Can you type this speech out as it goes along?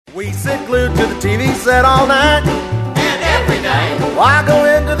We sit glued to the TV set all night and every day. Why go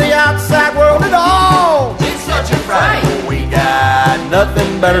into the outside world at all? It's such a fright. We got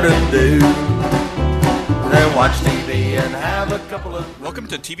nothing better to do than watch TV and have a couple of... Welcome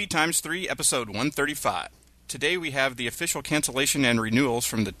to TVx3, episode 135. Today we have the official cancellation and renewals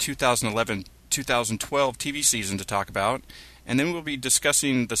from the 2011-2012 TV season to talk about, and then we'll be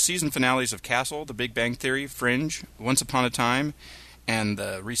discussing the season finales of Castle, The Big Bang Theory, Fringe, Once Upon a Time, and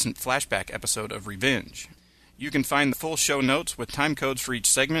the recent flashback episode of Revenge. You can find the full show notes with time codes for each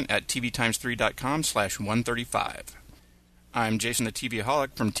segment at tvx3.com/135. I'm Jason the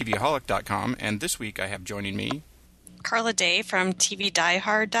TVaholic from tvaholic.com, and this week I have joining me Carla Day from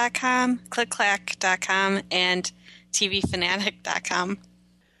tvdiehard.com, clickclack.com, and tvfanatic.com.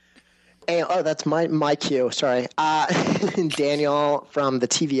 Hey, that's my cue. Sorry. Daniel from the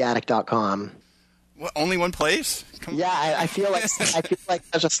tvaddict.com. What, only one place? Yeah, I feel like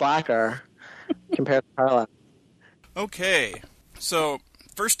such a slacker compared to Carla. Okay, so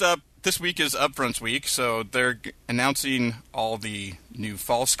first up, this week is Upfronts week, so they're announcing all the new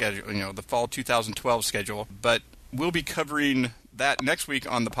fall schedule, the fall 2012 schedule, but we'll be covering that next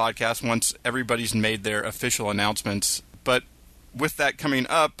week on the podcast once everybody's made their official announcements. But with that coming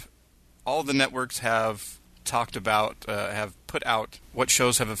up, all the networks have talked about, have put out what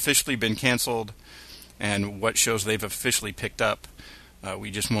shows have officially been canceled and what shows they've officially picked up. We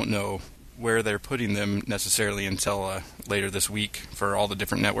just won't know where they're putting them necessarily until later this week for all the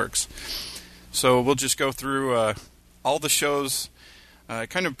different networks. So we'll just go through all the shows,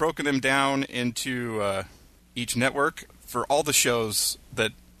 kind of broken them down into each network for all the shows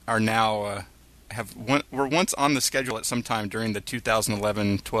that are now were once on the schedule at some time during the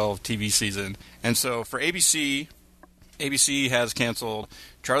 2011-12 TV season. And so for ABC has canceled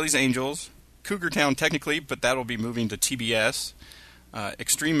Charlie's Angels, Cougar Town technically, but that'll be moving to TBS,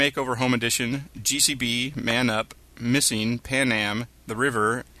 Extreme Makeover Home Edition, GCB, Man Up, Missing, Pan Am, The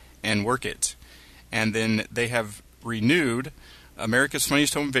River, and Work It. And then they have renewed America's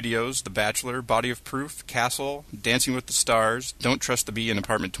Funniest Home Videos, The Bachelor, Body of Proof, Castle, Dancing with the Stars, Don't Trust the Bee in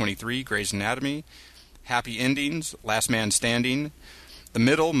Apartment 23, Grey's Anatomy, Happy Endings, Last Man Standing, The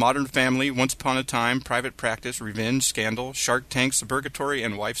Middle, Modern Family, Once Upon a Time, Private Practice, Revenge, Scandal, Shark Tank, Suburgatory,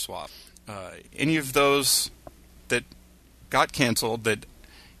 and Wife Swap. Any of those that got canceled that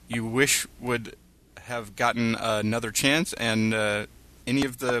you wish would have gotten another chance, and any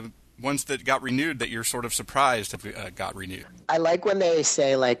of the ones that got renewed that you're sort of surprised have got renewed? I like when they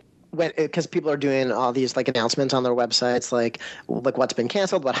say, because people are doing all these announcements on their websites, like what's been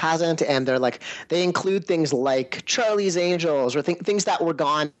canceled, what hasn't, and they include things like Charlie's Angels or things that were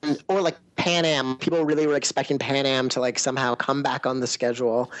gone, or like Pan Am. People really were expecting Pan Am to somehow come back on the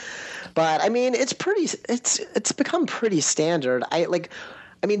schedule, but I mean it's become pretty standard.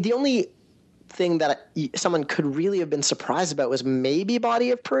 The only thing that someone could really have been surprised about was maybe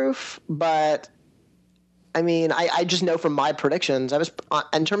Body of Proof, but I mean, I just know from my predictions, I was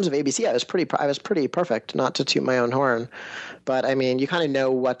in terms of ABC, I was pretty perfect. Not to toot my own horn, but I mean, you kind of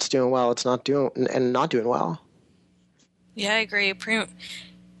know what's doing well, it's not doing well. Yeah, I agree.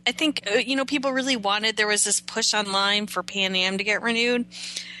 I think people really wanted. There was this push online for Pan Am to get renewed,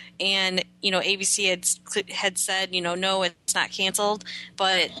 and ABC had said no, it's not canceled,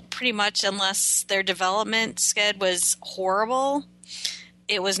 but pretty much unless their development sched was horrible,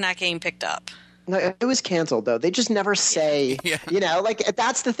 it was not getting picked up. No, it was canceled, though. They just never say, yeah.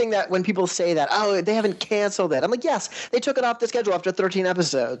 That's the thing that when people say that, oh, they haven't canceled it. I'm like, yes, they took it off the schedule after 13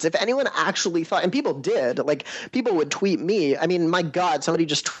 episodes. If anyone actually thought, and people did, people would tweet me. I mean, my God, somebody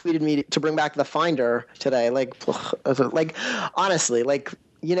just tweeted me to bring back The Finder today. Honestly, when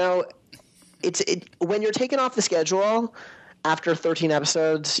you're taken off the schedule after 13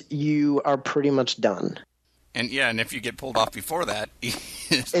 episodes, you are pretty much done. And if you get pulled off before that,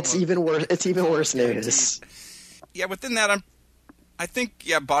 it's even worse. It's even worse news. Yeah, within that, I think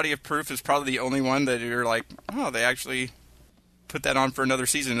Body of Proof is probably the only one that you're like, oh, they actually put that on for another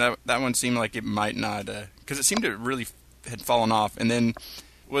season. That one seemed like it might not, because it seemed to really had fallen off, and then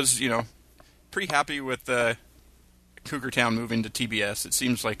was pretty happy with Cougar Town moving to TBS. It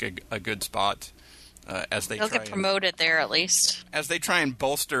seems like a good spot as they'll get promoted there at least as they try and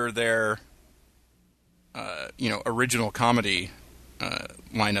bolster their original comedy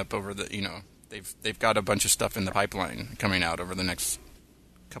lineup over the they've got a bunch of stuff in the pipeline coming out over the next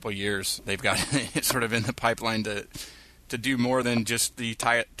couple of years. They've got it sort of in the pipeline to do more than just the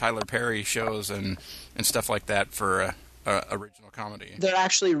Tyler Perry shows and stuff like that for original comedy. They're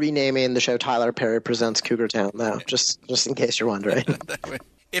actually renaming the show Tyler Perry Presents Cougar Town, though, just in case you're wondering.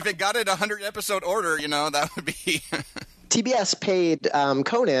 If it got it 100 episode order, that would be TBS paid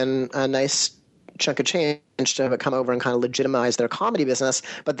Conan a nice chunk of change to come over and kind of legitimize their comedy business,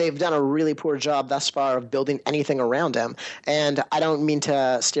 but they've done a really poor job thus far of building anything around him. And I don't mean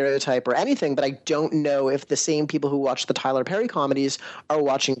to stereotype or anything, but I don't know if the same people who watch the Tyler Perry comedies are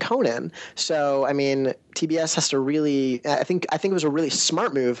watching Conan. So, I mean, TBS has to really, I think it was a really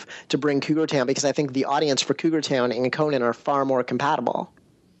smart move to bring Cougar Town, because I think the audience for Cougar Town and Conan are far more compatible.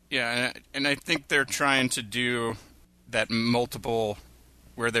 Yeah, and I think they're trying to do that multiple,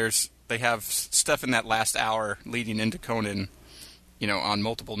 where they have stuff in that last hour leading into Conan, on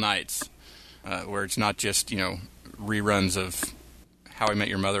multiple nights, where it's not just, reruns of How I Met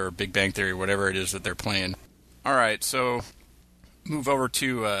Your Mother or Big Bang Theory, whatever it is that they're playing. All right, so move over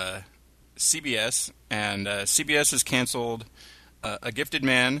to CBS, and CBS has canceled A Gifted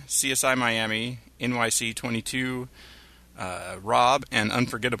Man, CSI Miami, NYC 22, Rob, and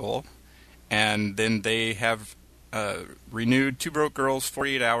Unforgettable, and then they have renewed Two Broke Girls,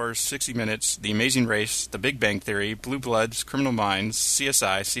 48 Hours, 60 Minutes, The Amazing Race, The Big Bang Theory, Blue Bloods, Criminal Minds,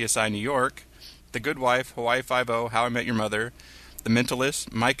 CSI New York, The Good Wife, Hawaii Five-0, How I Met Your Mother, The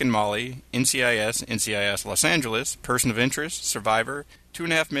Mentalist, Mike and Molly, NCIS Los Angeles, Person of Interest, Survivor,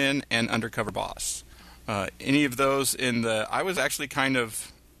 2.5 Men, and Undercover Boss. Any of those I was actually kind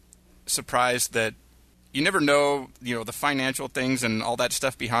of surprised that you never know, the financial things and all that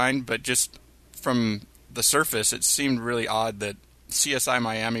stuff behind, but just from the surface, it seemed really odd that CSI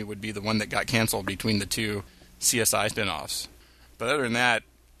Miami would be the one that got canceled between the two CSI spinoffs. But other than that,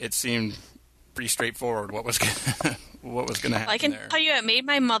 it seemed pretty straightforward what was going to happen. I can there. tell you, it made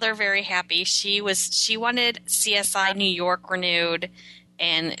my mother very happy. She wanted CSI New York renewed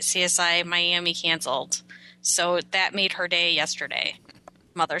and CSI Miami canceled, so that made her day yesterday,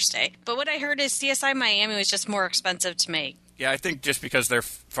 Mother's Day. But what I heard is CSI Miami was just more expensive to make. Yeah, I think just because they're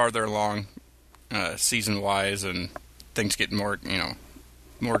farther along season-wise, and things get more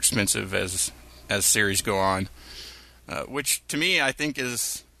expensive as series go on, which to me I think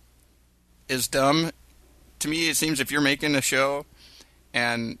is dumb. To me, it seems if you're making a show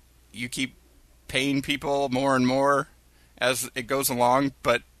and you keep paying people more and more as it goes along,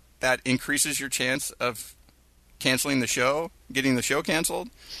 but that increases your chance of canceling the show, getting the show canceled,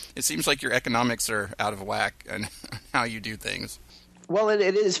 it seems like your economics are out of whack and how you do things. Well, it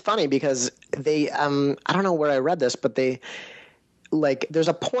is funny because they, I don't know where I read this, but there's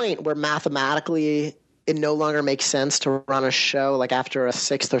a point where mathematically it no longer makes sense to run a show like after a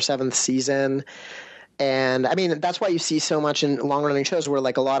 6th or 7th season. And I mean, that's why you see so much in long running shows where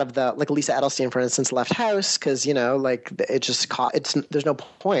like a lot of the, like Lisa Edelstein, for instance, left House because, there's no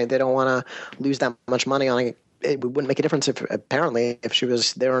point. They don't want to lose that much money on it. It wouldn't make a difference if she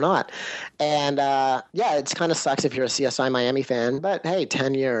was there or not. And it's kind of sucks if you're a CSI Miami fan, but hey,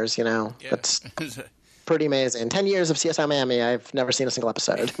 10 years, that's pretty amazing. 10 years of CSI Miami. I've never seen a single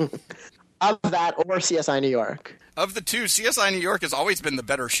episode of that or CSI New York. Of the two, CSI New York has always been the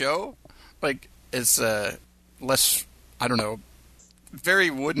better show. Like, it's less, I don't know,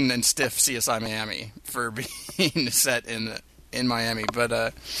 very wooden and stiff CSI Miami for being set in Miami,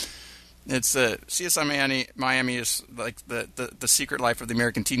 but it's CSI Miami is like the secret life of the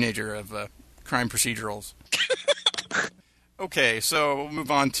American teenager of crime procedurals. Okay, so we'll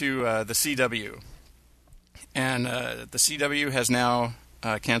move on to the CW. And the CW has now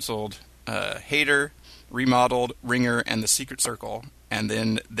canceled Hater, Remodeled, Ringer, and The Secret Circle. And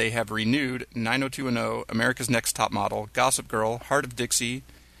then they have renewed 90210, America's Next Top Model, Gossip Girl, Heart of Dixie,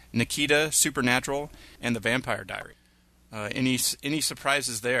 Nikita, Supernatural, and The Vampire Diary. Any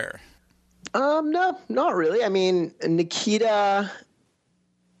surprises there? No, not really. I mean, Nikita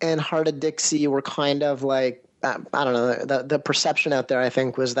and Heart of Dixie were kind of like, I don't know, the perception out there, I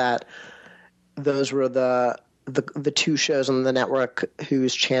think, was that those were the two shows on the network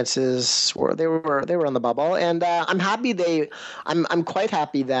whose chances were they were on the bubble, and I'm quite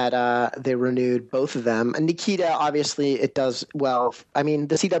happy that they renewed both of them. And Nikita, obviously, it does well. I mean,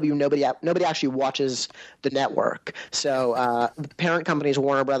 the CW nobody actually watches the network, so the parent companies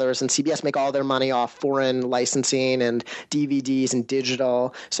Warner Brothers and CBS make all their money off foreign licensing and DVDs and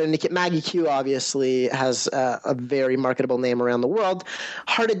digital. So Maggie Q obviously has a very marketable name around the world.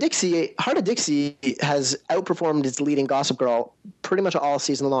 Heart of Dixie has outperformed its leading Gossip Girl pretty much all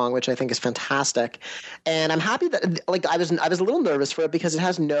season long, which I think is fantastic. And I'm happy that, like, I was a little nervous for it because it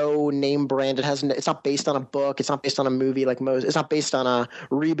has no name brand. It's not based on a book. It's not based on a movie like most. It's not based on a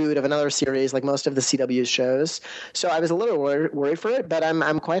reboot of another series like most of the CW's shows. So I was a little worried for it, but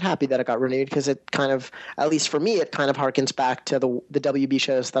I'm quite happy that it got renewed because it kind of, at least for me, it kind of harkens back to the WB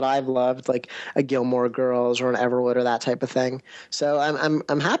shows that I've loved, like a Gilmore Girls or an Everwood or that type of thing. So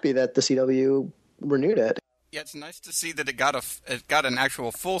I'm happy that the CW renewed it. Yeah, it's nice to see that it got an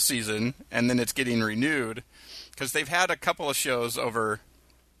actual full season, and then it's getting renewed, because they've had a couple of shows over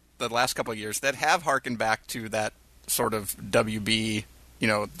the last couple of years that have harkened back to that sort of WB,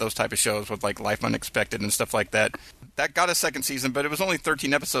 those type of shows with like Life Unexpected and stuff like that. That got a second season, but it was only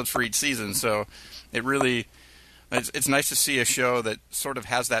 13 episodes for each season, so it's nice to see a show that sort of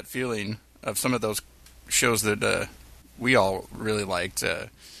has that feeling of some of those shows that we all really liked,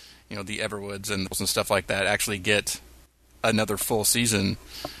 the Everwoods and stuff like that, actually get another full season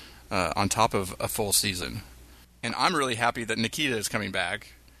on top of a full season. And I'm really happy that Nikita is coming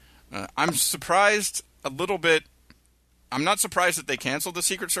back. I'm surprised a little bit. I'm not surprised that they canceled The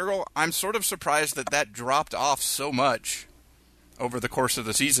Secret Circle. I'm sort of surprised that dropped off so much over the course of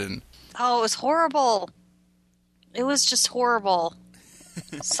the season. Oh, it was horrible. It was just horrible.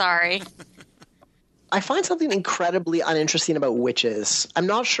 Sorry. I find something incredibly uninteresting about witches. I'm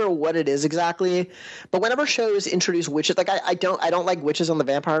not sure what it is exactly, but whenever shows introduce witches, like I don't like witches on the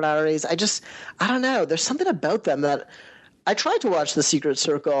Vampire Diaries. I don't know. There's something about them that I tried to watch The Secret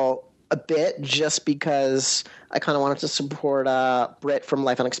Circle a bit just because I kind of wanted to support Britt from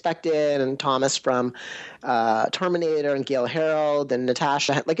Life Unexpected and Thomas from Terminator and Gail Harold and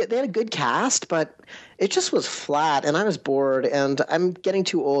Natasha. Like they had a good cast, but it just was flat, and I was bored. And I'm getting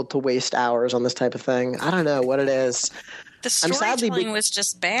too old to waste hours on this type of thing. I don't know what it is. The storytelling was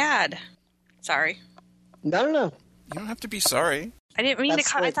just bad. Sorry. No. You don't have to be sorry. I didn't mean to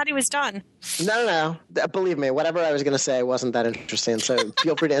cut. I thought he was done. No. Believe me, whatever I was going to say wasn't that interesting. So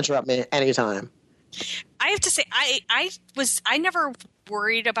feel free to interrupt me anytime. I have to say, I never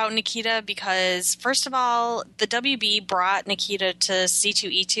worried about Nikita because, first of all, the WB brought Nikita to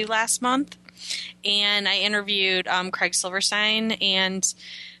C2E2 last month, and I interviewed Craig Silverstein, and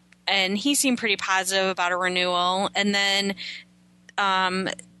he seemed pretty positive about a renewal. And then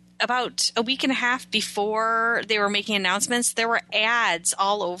about a week and a half before they were making announcements, there were ads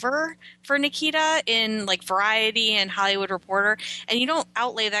all over for Nikita in like Variety and Hollywood Reporter, and you don't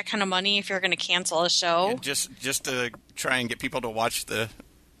outlay that kind of money if you're going to cancel a show. Yeah, just to try and get people to watch the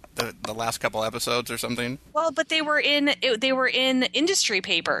last couple episodes or something. Well, but they were in industry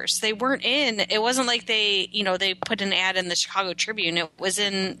papers. They weren't in. It wasn't like they put an ad in the Chicago Tribune. It was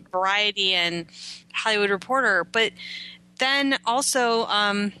in Variety and Hollywood Reporter. But then also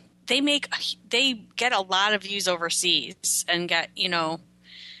they get a lot of views overseas and get, I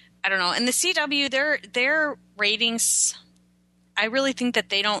don't know. And the CW, their ratings, I really think that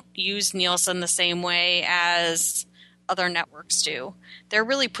they don't use Nielsen the same way as other networks do. They're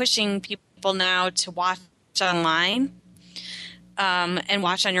really pushing people now to watch online and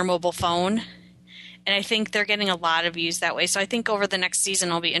watch on your mobile phone. And I think they're getting a lot of views that way. So I think over the next season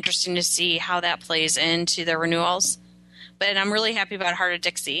it'll be interesting to see how that plays into the renewals. But I'm really happy about Heart of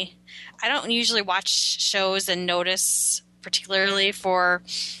Dixie. I don't usually watch shows and notice particularly for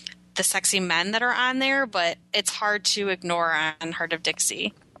the sexy men that are on there, but it's hard to ignore on Heart of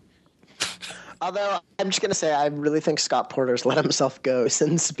Dixie. Although I'm just going to say I really think Scott Porter's let himself go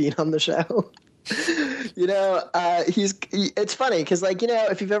since being on the show. It's funny because,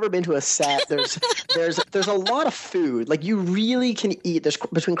 if you've ever been to a set, there's a lot of food. Like, you really can eat. There's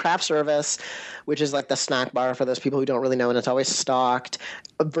between craft service, which is like the snack bar for those people who don't really know, and it's always stocked,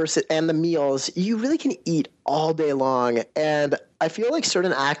 and the meals. You really can eat all day long. And I feel like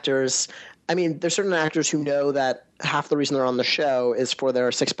certain actors. I mean, there's certain actors who know that half the reason they're on the show is for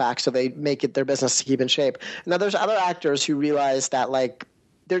their six-pack, so they make it their business to keep in shape. Now, there's other actors who realize that,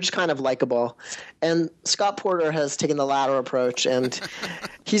 they're just kind of likable. And Scott Porter has taken the latter approach, and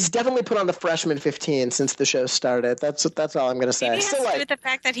he's definitely put on the freshman 15 since the show started. That's all I'm going to say. Maybe it has to do with the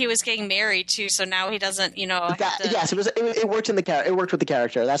fact that he was getting married, too, so now he doesn't, Yes, it worked it worked with the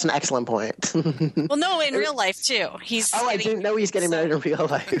character. That's an excellent point. Well, no, in real life, too. I didn't know he's getting married in real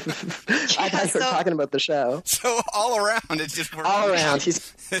life. I thought you were talking about the show. So all around, it's just all around.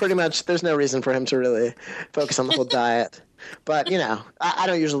 He's pretty much, there's no reason for him to really focus on the whole diet. But, I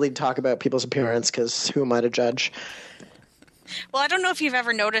don't usually talk about people's appearance because who am I to judge? Well, I don't know if you've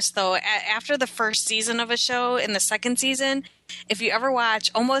ever noticed, though, after the first season of a show, in the second season, if you ever watch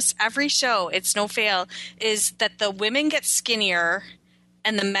almost every show, it's no fail, is that the women get skinnier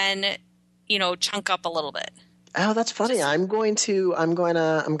and the men, chunk up a little bit. Oh, that's funny. I'm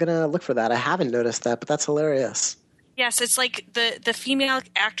gonna look for that. I haven't noticed that, but that's hilarious. Yes, it's like the female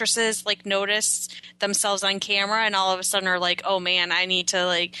actresses notice themselves on camera and all of a sudden are like, oh man, I need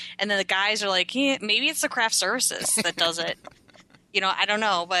to and then the guys are like, yeah, maybe it's the craft services that does it. I don't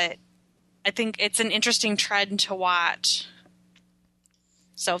know, but I think it's an interesting trend to watch.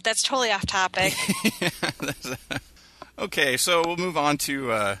 So that's totally off topic. Okay, so we'll move on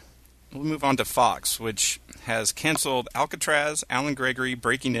to Fox, which has canceled Alcatraz, Alan Gregory,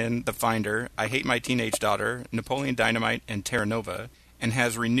 Breaking In, The Finder, I Hate My Teenage Daughter, Napoleon Dynamite, and Terra Nova, and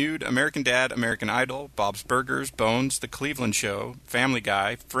has renewed American Dad, American Idol, Bob's Burgers, Bones, The Cleveland Show, Family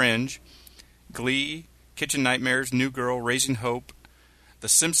Guy, Fringe, Glee, Kitchen Nightmares, New Girl, Raising Hope, The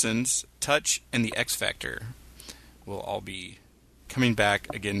Simpsons, Touch, and The X Factor. Will all be coming back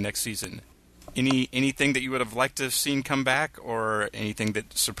again next season. Anything that you would have liked to have seen come back, or anything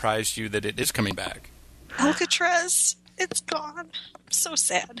that surprised you that it is coming back? Alcatraz, it's gone. I'm so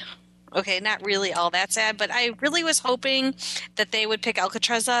sad. Okay, not really all that sad, but I really was hoping that they would pick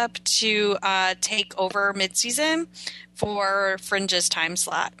Alcatraz up to take over mid-season for Fringe's time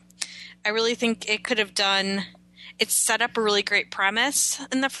slot. I really think it could have done... It's set up a really great premise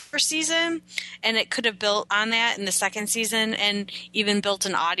in the first season, and it could have built on that in the second season and even built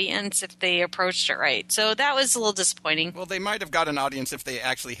an audience if they approached it right. So that was a little disappointing. Well, they might have got an audience if they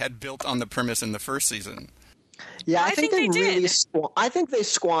actually had built on the premise in the first season. Yeah, Well, I think they really did. I think they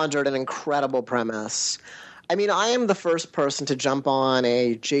squandered an incredible premise. I mean, I am the first person to jump on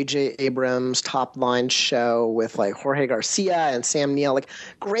a J.J. Abrams top-line show with, like, Jorge Garcia and Sam Neill. Like,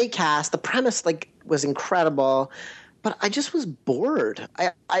 great cast. The premise, like, was incredible. But I just was bored.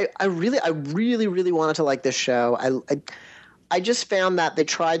 I really wanted to like this show. I just found that they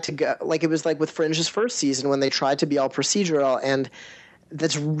tried to go – like, it was like with Fringe's first season when they tried to be all procedural, and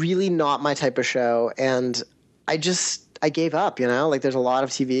that's really not my type of show. And I gave up, you know? Like, there's a lot of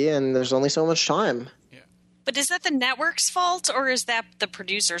TV and there's only so much time. But is that the network's fault or is that the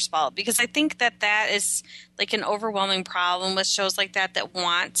producer's fault? Because I think that is like an overwhelming problem with shows like that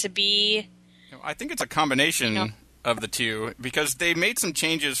want to be. I think it's a combination of the two, because they made some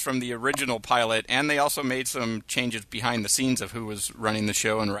changes from the original pilot, and they also made some changes behind the scenes of who was running the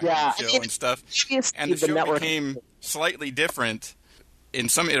show and writing the show and stuff. And the show became slightly different in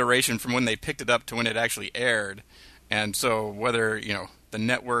some iteration from when they picked it up to when it actually aired. And so whether, the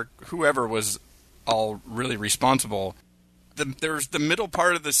network, whoever was all really responsible. There's the middle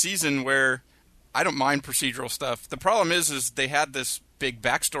part of the season where I don't mind procedural stuff. The problem is they had this big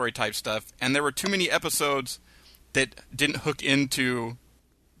backstory type stuff, and there were too many episodes that didn't hook into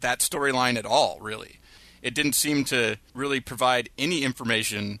that storyline at all, really. It didn't seem to really provide any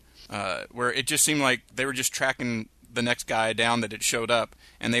information, where it just seemed like they were just tracking the next guy down that it showed up,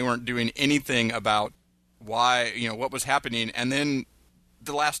 and they weren't doing anything about why, what was happening. And then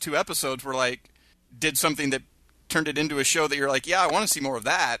the last two episodes were like, did something that turned it into a show that you're like, yeah, I want to see more of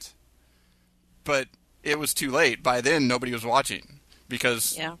that. But it was too late. By then, nobody was watching,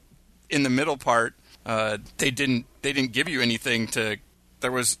 because in the middle part, they didn't give you anything to.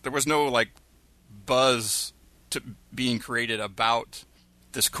 There was no like buzz to being created about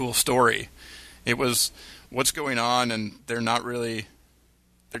this cool story. It was what's going on, and they're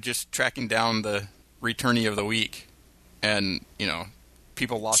just tracking down the returnee of the week, and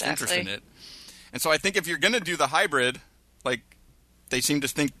people lost interest in it. And so I think if you're going to do the hybrid, like they seem to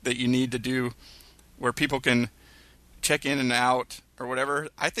think that you need to do, where people can check in and out or whatever,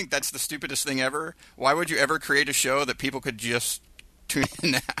 I think that's the stupidest thing ever. Why would you ever create a show that people could just tune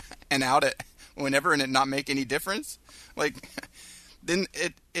in and out at whenever and it not make any difference? Like, then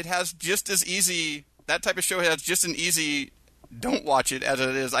it has just as easy, that type of show has just an easy don't watch it as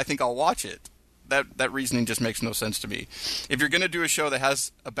it is I think I'll watch it. That reasoning just makes no sense to me. If you're going to do a show that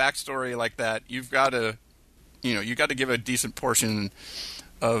has a backstory like that, you've got to, give a decent portion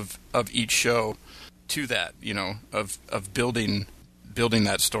of each show to that, of building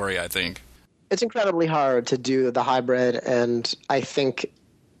that story, I think. It's incredibly hard to do the hybrid, and I think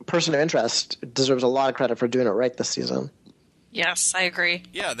Person of Interest deserves a lot of credit for doing it right this season. Yes, I agree.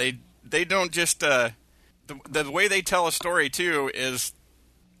 Yeah, they don't just the way they tell a story too is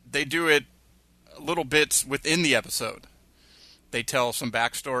they do it little bits within the episode. They tell some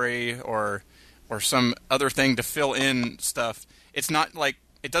backstory or some other thing to fill in stuff. It's not like,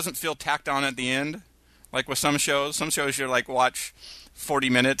 it doesn't feel tacked on at the end, like with some shows. Some shows you're like, watch 40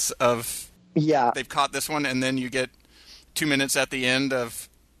 minutes of they've caught this one, and then you get 2 minutes at the end of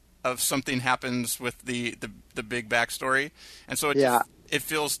something happens with the big backstory, and so it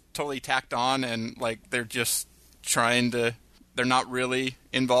feels totally tacked on, and like they're just they're not really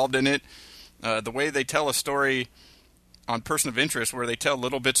involved in it. The way they tell a story on Person of Interest, where they tell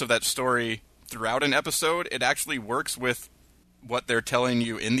little bits of that story throughout an episode, it actually works with what they're telling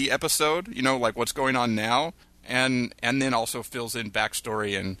you in the episode, like what's going on now, and then also fills in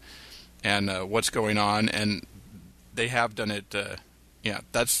backstory and what's going on, and they have done it,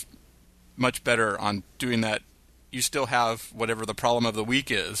 that's much better on doing that. You still have whatever the problem of the week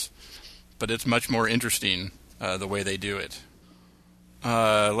is, but it's much more interesting the way they do it.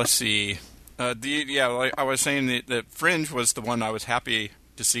 Let's see. Like I was saying, the Fringe was the one I was happy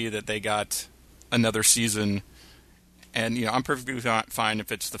to see that they got another season, and I'm perfectly fine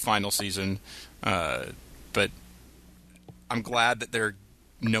if it's the final season, but I'm glad that they're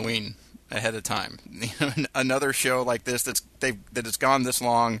knowing ahead of time. Another show like this that it's gone this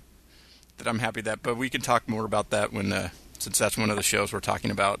long, that I'm happy that. But we can talk more about that since that's one of the shows we're talking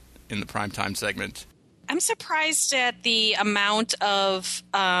about in the primetime segment. I'm surprised at the amount of.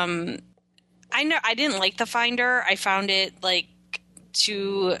 I didn't like The Finder. I found it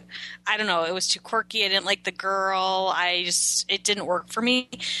too. I don't know. It was too quirky. I didn't like the girl. It didn't work for me.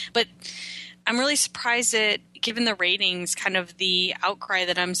 But I'm really surprised at, given the ratings, kind of the outcry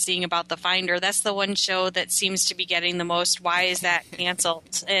that I'm seeing about The Finder. That's the one show that seems to be getting the most. Why is that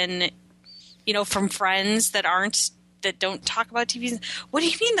canceled? And from friends that don't talk about TV. What do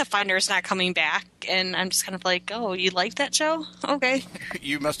you mean The Finder is not coming back? And I'm just kind of like, oh, you like that show? Okay.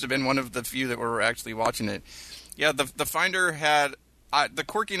 You must have been one of the few that were actually watching it. Yeah, the Finder had the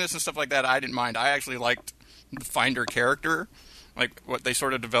quirkiness and stuff like that. I didn't mind. I actually liked the Finder character, like what they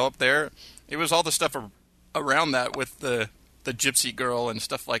sort of developed there. It was all the stuff around that with the gypsy girl and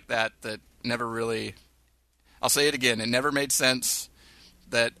stuff like that never really. I'll say it again. It never made sense.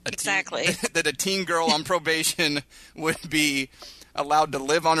 That a teen girl on probation would be allowed to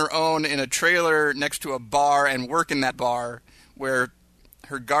live on her own in a trailer next to a bar and work in that bar where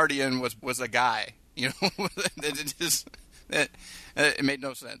her guardian was a guy. It made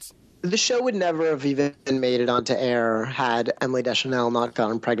no sense. The show would never have even made it onto air had Emily Deschanel not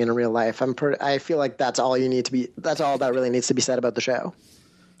gotten pregnant in real life. I feel like that's all that really needs to be said about the show.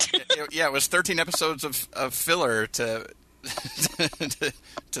 It was 13 episodes of filler to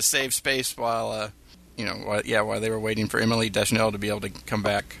save space while they were waiting for Emily Deschanel to be able to come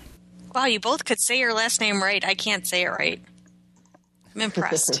back. Wow, you both could say your last name right. I can't say it right. I'm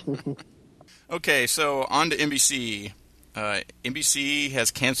impressed. Okay, so on to NBC. NBC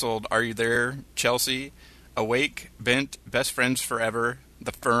has canceled Are You There, Chelsea, Awake, Bent, Best Friends Forever,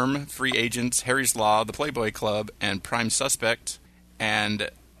 The Firm, Free Agents, Harry's Law, The Playboy Club, and Prime Suspect. And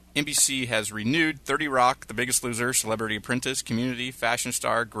NBC has renewed 30 Rock, The Biggest Loser, Celebrity Apprentice, Community, Fashion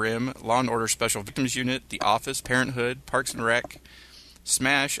Star, Grimm, Law & Order Special Victims Unit, The Office, Parenthood, Parks and Rec,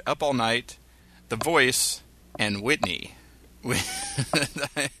 Smash, Up All Night, The Voice, and Whitney. I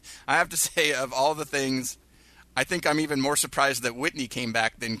have to say, of all the things, I think I'm even more surprised that Whitney came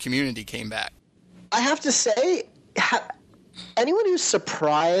back than Community came back. I have to say, anyone who's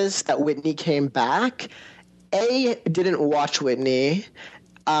surprised that Whitney came back, didn't watch Whitney.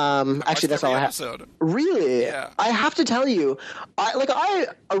 Actually, that's all I have. Really? Yeah. I have to tell you, I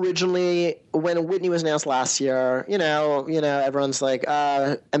originally, when Whitney was announced last year, everyone's like,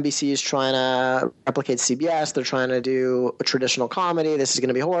 NBC is trying to replicate CBS. They're trying to do a traditional comedy. This is going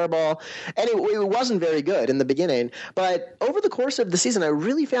to be horrible. And it wasn't very good in the beginning. But over the course of the season, I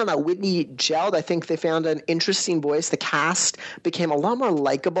really found that Whitney gelled. I think they found an interesting voice. The cast became a lot more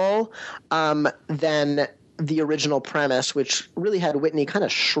likable than the original premise, which really had Whitney kind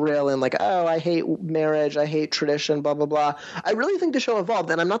of shrill and like, oh, I hate marriage, I hate tradition, blah, blah, blah. I really think the show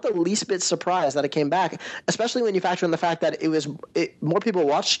evolved, and I'm not the least bit surprised that it came back, especially when you factor in the fact that more people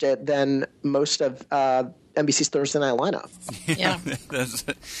watched it than most of NBC's Thursday night lineup. Yeah.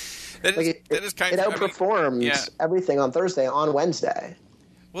 It outperformed everything on Thursday on Wednesday.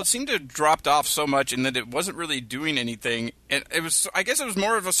 Well, it seemed to have dropped off so much in that it wasn't really doing anything. And I guess it was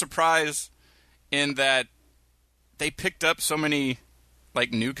more of a surprise in that they picked up so many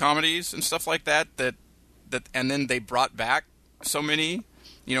new comedies and stuff like that and then they brought back so many,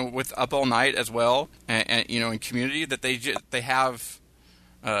 with Up All Night as well, and in Community, that they have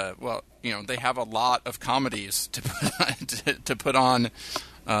they have a lot of comedies to put on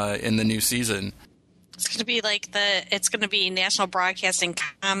in the new season. It's going to be it's going to be National Broadcasting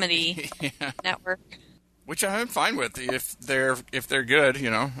Comedy Network, which I'm fine with if they're good,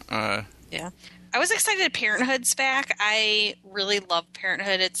 Yeah. I was excited Parenthood's back. I really love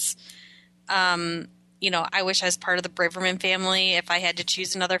Parenthood. It's, I wish I was part of the Braverman family if I had to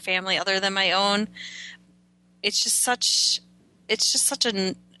choose another family other than my own. It's just such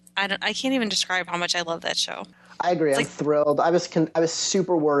I can't even describe how much I love that show. I agree. I'm thrilled. I was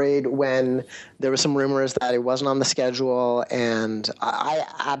super worried when there were some rumors that it wasn't on the schedule, and I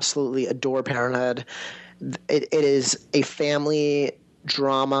absolutely adore Parenthood. It is a family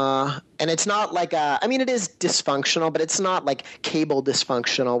drama, and it's not like it is dysfunctional, but it's not like cable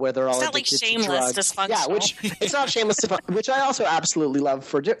dysfunctional where they're all addicted to drugs. Dysfunctional. Yeah, which it's not shameless dysfunctional, which I also absolutely love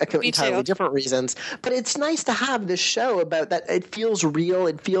for entirely different reasons. But it's nice to have this show about that. It feels real.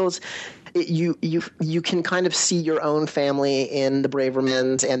 It feels you can kind of see your own family in the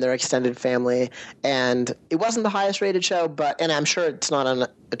Bravermans and their extended family, and it wasn't the highest rated show, and I'm sure it's not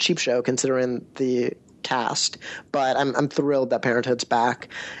a cheap show considering the cast, but I'm thrilled that Parenthood's back.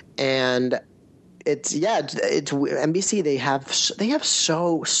 And it's NBC. They have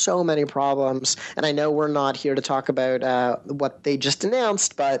so many problems, and I know we're not here to talk about what they just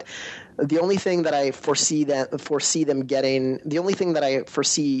announced, but the only thing that I foresee them getting, the only thing that I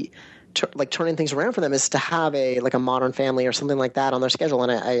foresee turning things around for them is to have a Modern Family or something like that on their schedule.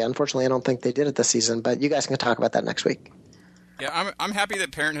 And I unfortunately I don't think they did it this season, but you guys can talk about that next week. Yeah, I'm happy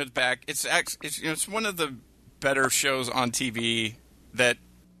that Parenthood's back. It's one of the better shows on TV that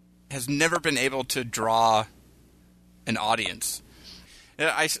has never been able to draw an audience.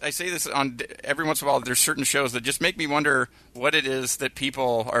 I say this on every once in a while. There's certain shows that just make me wonder what it is that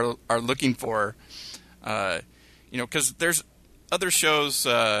people are looking for. Because there's other shows.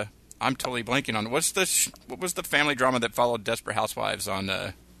 I'm totally blanking on what was the family drama that followed Desperate Housewives on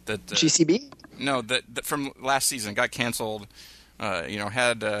that GCB? No, that from last season got canceled.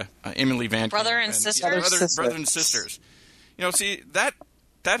 Had Emily Van Brother and Sisters. Brother and Sisters. See that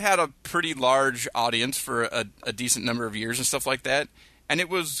had a pretty large audience for a decent number of years and stuff like that, and it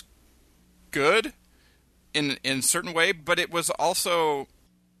was good in a certain way, but it was also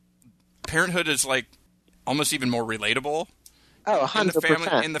Parenthood is almost even more relatable. Oh,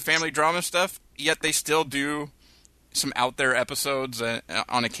 100%. In the family drama stuff, yet they still do some out there episodes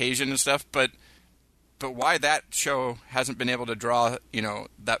on occasion and stuff, but why that show hasn't been able to draw,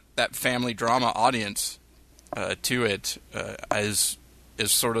 that family drama audience to it is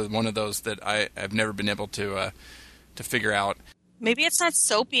sort of one of those that I've never been able to figure out. Maybe it's not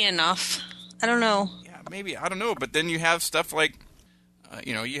soapy enough. I don't know. Yeah, maybe. I don't know. But then you have stuff like,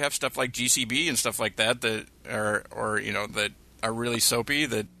 GCB and stuff like that that are really soapy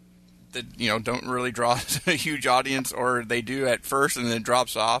that don't really draw a huge audience, or they do at first and then it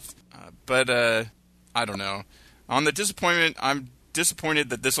drops off. But I don't know. On the disappointment, I'm disappointed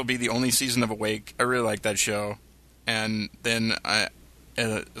that this will be the only season of Awake. I really like that show, and then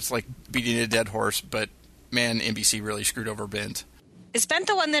it's like beating a dead horse. But man, NBC really screwed over Bent. Is Bent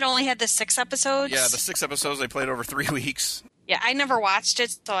the one that only had the 6 episodes? Yeah, the 6 episodes they played over 3 weeks. Yeah, I never watched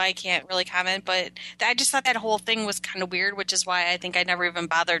it, so I can't really comment, but I just thought that whole thing was kind of weird, which is why I think I never even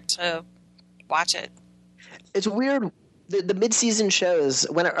bothered to watch it. It's weird. The mid-season shows,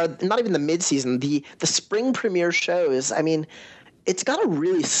 not even the mid-season, the spring premiere shows, I mean, it's got to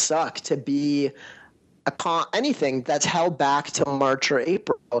really suck to be anything that's held back till March or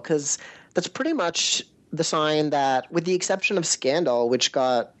April, because that's pretty much the sign that, with the exception of Scandal, which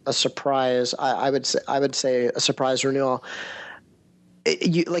got a surprise, I would say a surprise renewal.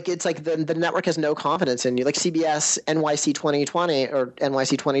 It's like the network has no confidence in you. Like CBS, NYC 2020 or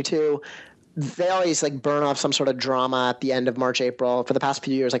NYC 22, they always burn off some sort of drama at the end of March, April. For the past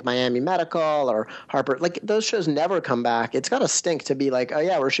few years, like Miami Medical or Harper, those shows never come back. It's got to stink to be like, oh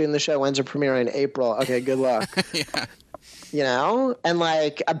yeah, we're shooting the show. When's it premiering? In April. Okay, good luck. Yeah. And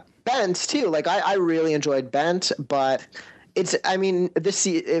Bent too. I really enjoyed Bent, but if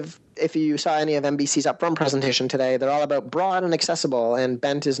you saw any of NBC's upfront presentation today, they're all about broad and accessible, and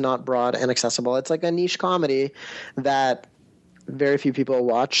Bent is not broad and accessible. It's like a niche comedy that very few people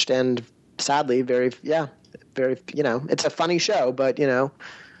watched, and sadly, very, it's a funny show, but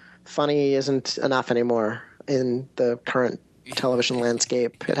funny isn't enough anymore in the current television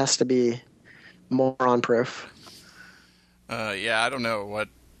landscape. It has to be moron proof. I don't know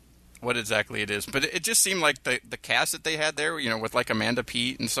what exactly it is, but it just seemed like the cast that they had there, with Amanda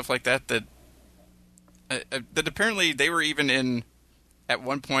Peet and stuff like that, that apparently they were even at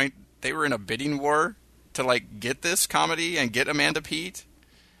one point they were in a bidding war to get this comedy and get Amanda Peet,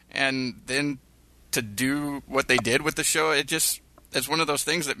 and then to do what they did with the show, it's one of those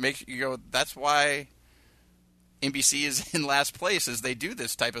things that makes you go, that's why NBC is in last place, is they do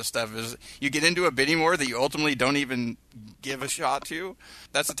this type of stuff. Is you get into a bidding war that you ultimately don't even give a shot to.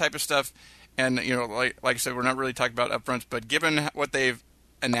 That's the type of stuff. And like I said, we're not really talking about upfronts, but given what they've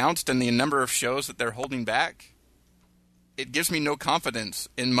announced and the number of shows that they're holding back, it gives me no confidence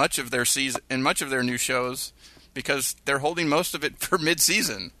in much of their season, in much of their new shows, because they're holding most of it for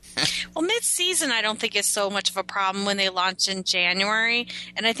mid-season. Well, mid-season I don't think is so much of a problem when they launch in January,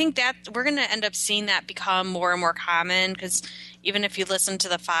 and I think that we're going to end up seeing that become more and more common, because even if you listen to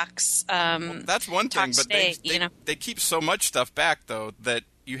the Fox that's one thing, but today, they keep so much stuff back, though, that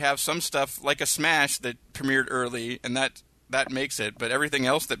you have some stuff like a Smash that premiered early, and that makes it, but everything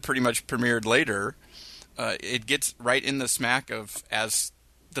else that pretty much premiered later, it gets right in the smack of, as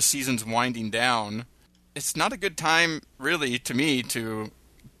the season's winding down, it's not a good time, really, to me, to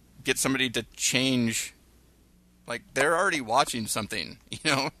get somebody to change. Like, they're already watching something,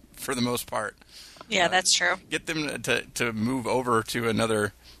 for the most part. Yeah, that's true. Get them to move over to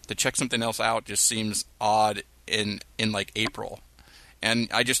another, to check something else out just seems odd in like April. And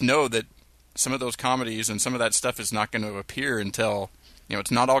I just know that some of those comedies and some of that stuff is not going to appear until,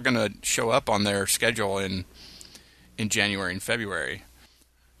 it's not all going to show up on their schedule in January and February.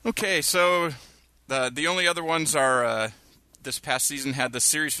 Okay, so the only other ones are this past season had the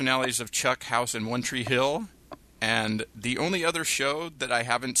series finales of Chuck, House, and One Tree Hill. And the only other show that I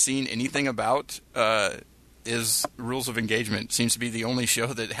haven't seen anything about is Rules of Engagement. Seems to be the only show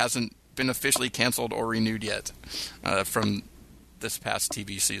that hasn't been officially canceled or renewed yet from this past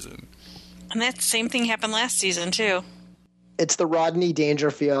TV season. And that same thing happened last season, too. It's the Rodney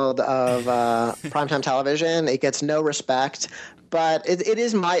Dangerfield of primetime television. It gets no respect, but it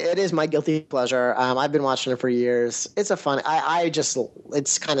is my guilty pleasure. I've been watching it for years. It's a fun.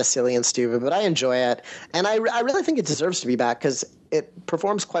 It's kind of silly and stupid, but I enjoy it, and I really think it deserves to be back because it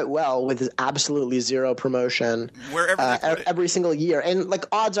performs quite well with absolutely zero promotion every single year. And like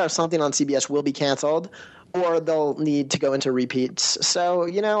odds are something on CBS will be canceled, or they'll need to go into repeats. So,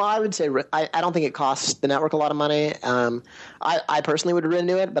 I would say I don't think it costs the network a lot of money. I personally would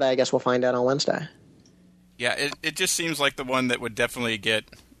renew it, but I guess we'll find out on Wednesday. Yeah, it just seems like the one that would definitely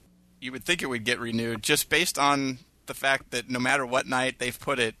you would think it would get renewed just based on the fact that no matter what night they've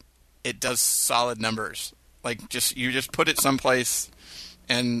put it, it does solid numbers. Like, you just put it someplace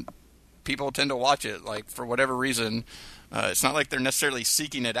and people tend to watch it, like, for whatever reason. It's not like they're necessarily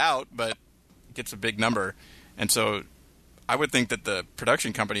seeking it out, but it gets a big number. And so I would think that the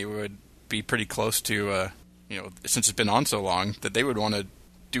production company would be pretty close to, since it's been on so long, that they would want to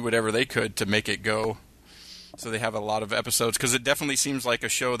do whatever they could to make it go so they have a lot of episodes. Because it definitely seems like a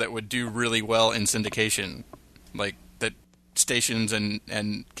show that would do really well in syndication. Like, that stations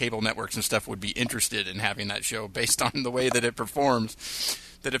and cable networks and stuff would be interested in having that show based on the way that it performs.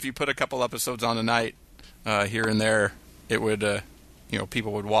 That if you put a couple episodes on a night here and there, it would,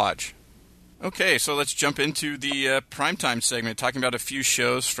 people would watch. Okay, so let's jump into the primetime segment, talking about a few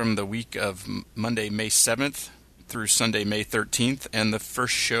shows from the week of Monday, May 7th through Sunday, May 13th. And the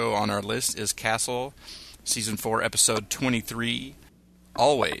first show on our list is Castle, Season 4, Episode 23,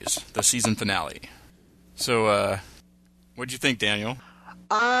 Always, the season finale. So, what'd you think, Daniel?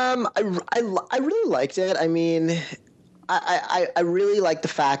 I really liked it. I mean, I really like the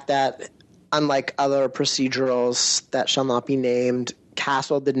fact that, unlike other procedurals that shall not be named,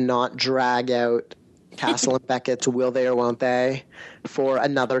 Castle did not drag out Castle and Beckett's Will They or Won't They for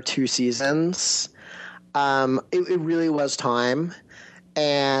another 2 seasons. It really was time.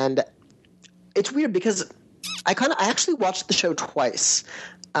 And it's weird because I actually watched the show twice,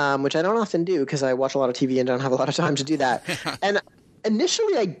 which I don't often do because I watch a lot of TV and don't have a lot of time to do that. And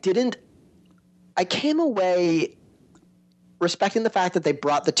initially I came away respecting the fact that they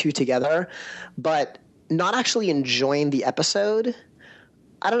brought the two together, but not actually enjoying the episode.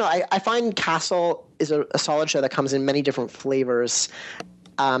 I don't know. I find Castle is a solid show that comes in many different flavors.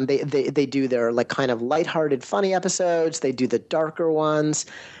 They do their like kind of lighthearted, funny episodes. They do the darker ones.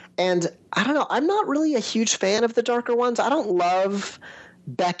 And I don't know. I'm not really a huge fan of the darker ones. I don't love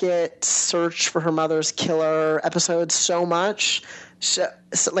Beckett's search for her mother's killer episodes so much. So,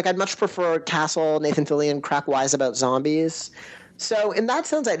 I'd much prefer Castle, Nathan Fillion, crap wise about zombies. So in that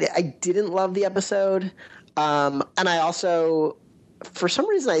sense, I didn't love the episode. And I also, for some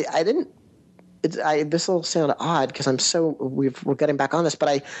reason, I didn't. This will sound odd because we're getting back on this,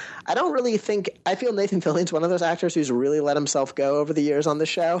 but I don't really think – I feel Nathan Fillion's one of those actors who's really let himself go over the years on the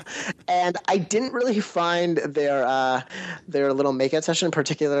show, and I didn't really find their little make-out session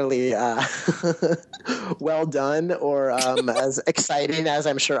particularly well done or as exciting as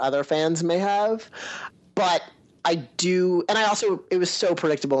I'm sure other fans may have. But – I do, and I also, it was so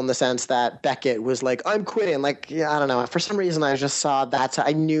predictable in the sense that Beckett was like, I'm quitting. Like, yeah, I don't know. For some reason, I just saw that.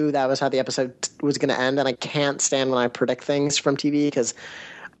 I knew that was how the episode was going to end, and I can't stand when I predict things from TV because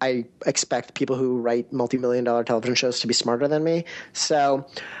I expect people who write multi-million-dollar television shows to be smarter than me. So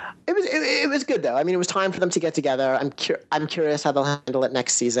it was good, though. I mean, it was time for them to get together. I'm curious how they'll handle it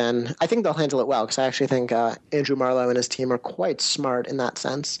next season. I think they'll handle it well because I actually think Andrew Marlowe and his team are quite smart in that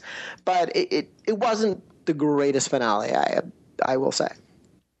sense. But it wasn't the greatest finale, I will say.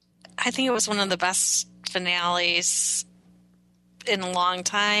 I think it was one of the best finales in a long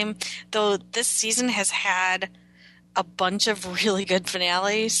time, though this season has had a bunch of really good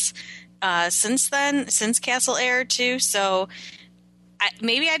finales since then, since Castle aired too. So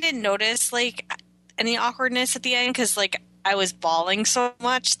maybe I didn't notice like any awkwardness at the end because like I was bawling so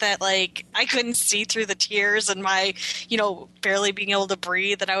much that like I couldn't see through the tears and my, barely being able to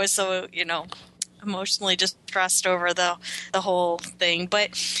breathe, that I was so, emotionally distressed over the whole thing. But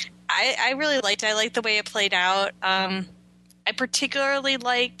I really liked it. I liked the way it played out. I particularly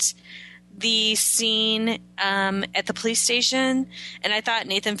liked the scene at the police station, and I thought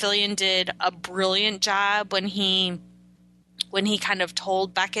Nathan Fillion did a brilliant job when he kind of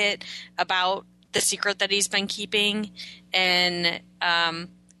told Beckett about the secret that he's been keeping, and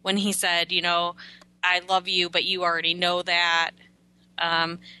when he said, I love you, but you already know that.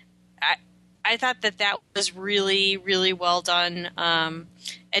 I thought that was really, really well done,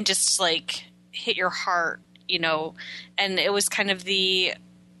 and just like hit your heart, and it was kind of the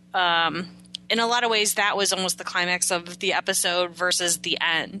in a lot of ways that was almost the climax of the episode versus the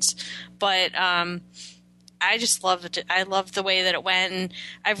end. But I just loved it. I loved the way that it went. And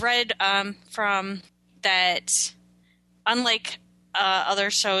I've read from that, unlike other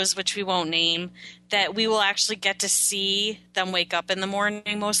shows, which we won't name, that we will actually get to see them wake up in the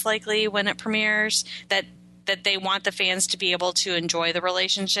morning, most likely, when it premieres, that they want the fans to be able to enjoy the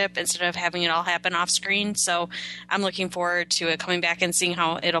relationship instead of having it all happen off screen. So I'm looking forward to it coming back and seeing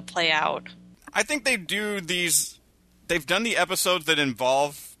how it'll play out. I think they've done the episodes that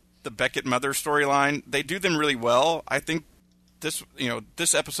involve the Beckett mother storyline. They do them really well. I think this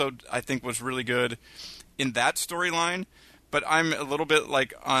episode, I think, was really good in that storyline, but I'm a little bit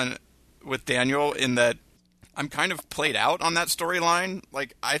like with Daniel in that I'm kind of played out on that storyline.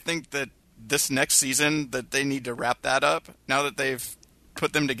 Like, I think that this next season that they need to wrap that up. Now that they've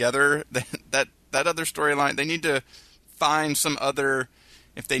put them together, that other storyline, they need to find some other,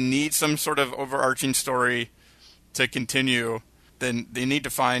 if they need some sort of overarching story to continue, then they need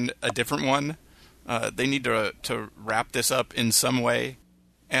to find a different one. They need to wrap this up in some way.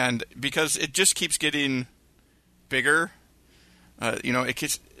 And because it just keeps getting bigger,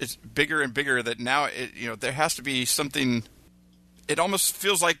 it's bigger and bigger, that now there has to be something. It almost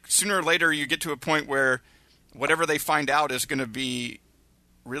feels like sooner or later you get to a point where whatever they find out is going to be,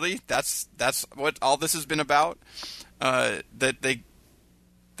 really, that's what all this has been about. That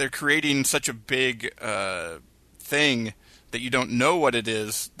they're creating such a big thing that you don't know what it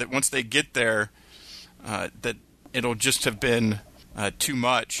is, that once they get there, that it'll just have been too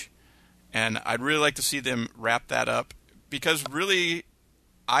much. And I'd really like to see them wrap that up, because really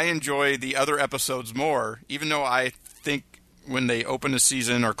I enjoy the other episodes more, even though I think when they open a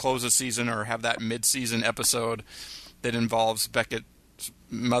season or close a season or have that mid-season episode that involves Beckett's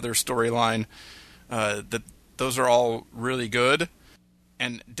mother storyline, that those are all really good,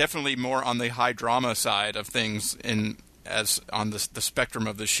 and definitely more on the high drama side of things as on the spectrum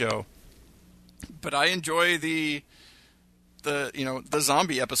of the show. But I enjoy the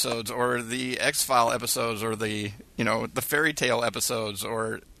zombie episodes, or the X-File episodes, or the fairy tale episodes,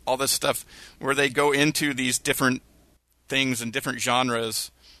 or all this stuff where they go into these different things in different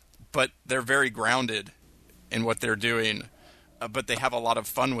genres, but they're very grounded in what they're doing, but they have a lot of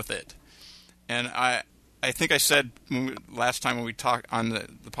fun with it. And I think I said last time when we talked on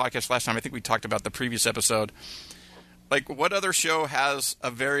the podcast last time, I think we talked about the previous episode, like, what other show has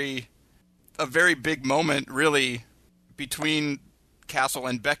a very big moment, really, between Castle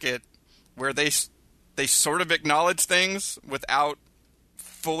and Beckett, where they sort of acknowledge things without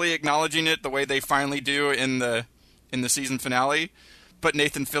fully acknowledging it the way they finally do in the season finale, but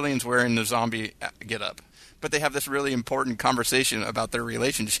Nathan Fillion's wearing the zombie getup. But they have this really important conversation about their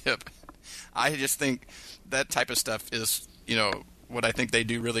relationship. I just think that type of stuff is, what I think they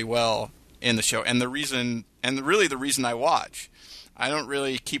do really well in the show, and the reason I watch. I don't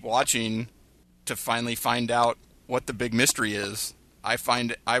really keep watching to finally find out what the big mystery is.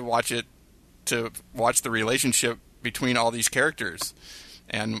 I watch it to watch the relationship between all these characters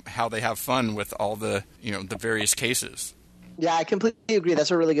and how they have fun with all the the various cases. Yeah, I completely agree.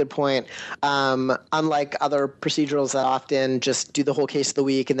 That's a really good point. Unlike other procedurals that often just do the whole case of the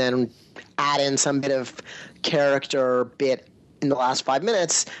week and then add in some bit of character bit in the last 5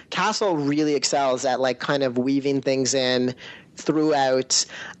 minutes, Castle really excels at like kind of weaving things in throughout,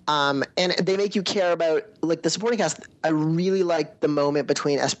 and they make you care about like the supporting cast. I really like the moment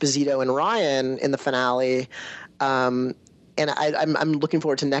between Esposito and Ryan in the finale. And I'm looking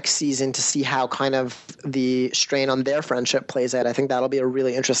forward to next season to see how kind of the strain on their friendship plays out. I think that'll be a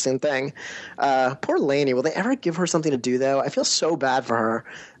really interesting thing. Poor Lainey. Will they ever give her something to do, though? I feel so bad for her.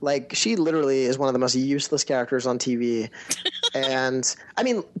 Like, she literally is one of the most useless characters on TV. And, I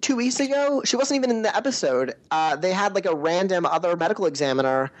mean, 2 weeks ago, she wasn't even in the episode. They had, like, a random other medical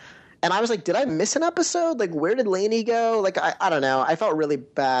examiner. And I was like, did I miss an episode? Like, where did Lainey go? Like, I don't know. I felt really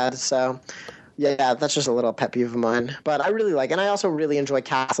bad, so... Yeah, that's just a little pet peeve of mine. But I really like, and I also really enjoy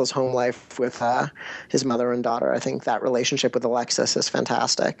Castle's home life with his mother and daughter. I think that relationship with Alexis is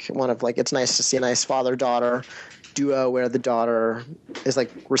fantastic. It's nice to see a nice father-daughter duo where the daughter is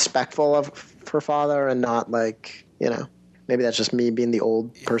like respectful of her father and not like, maybe that's just me being the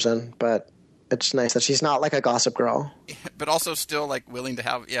old person, but it's nice that she's not like a gossip girl. But also still like willing to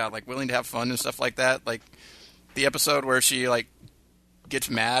have fun and stuff like that. Like the episode where she like gets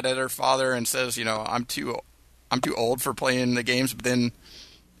mad at her father and says, I'm too old for playing the games, but then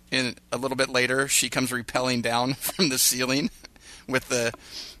a little bit later she comes rappelling down from the ceiling with the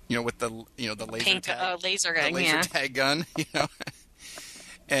laser tag gun,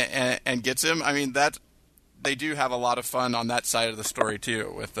 and gets him. I mean, that they do have a lot of fun on that side of the story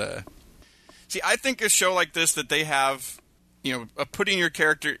too. See, I think a show like this that they have, putting your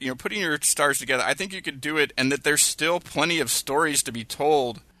character, putting your stars together, I think you could do it, and that there's still plenty of stories to be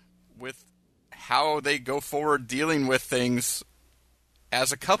told with how they go forward dealing with things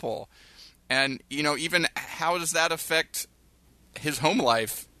as a couple. And, even how does that affect his home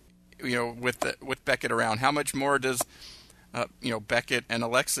life, with Beckett around? How much more does, Beckett and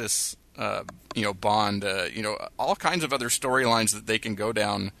Alexis, bond? All kinds of other storylines that they can go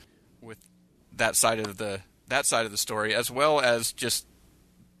down with that side of the story, as well as just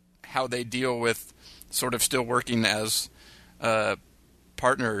how they deal with sort of still working as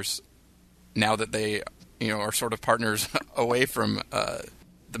partners now that they are sort of partners away from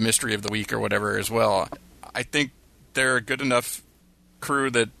the mystery of the week or whatever as well. I think they're a good enough crew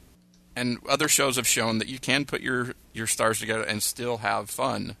that, and other shows have shown that you can put your stars together and still have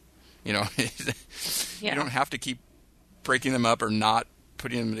fun. You don't have to keep breaking them up or not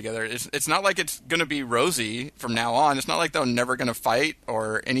putting them together. It's not like it's going to be rosy from now on. It's not like they're never going to fight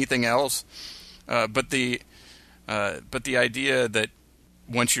or anything else. But the idea that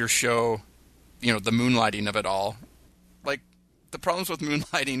once your show, the moonlighting of it all, like the problems with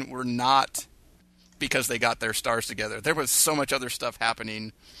moonlighting were not because they got their stars together. There was so much other stuff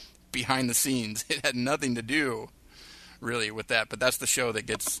happening behind the scenes. It had nothing to do really with that, but that's the show that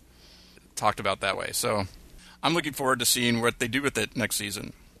gets talked about that way. So I'm looking forward to seeing what they do with it next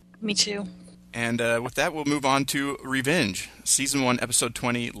season. Me too. And with that, we'll move on to Revenge, Season 1, Episode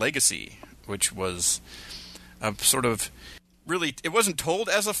 20, Legacy, which was a sort of really, it wasn't told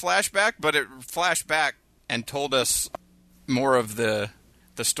as a flashback, but it flashed back and told us more of the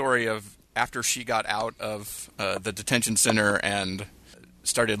story of after she got out of the detention center and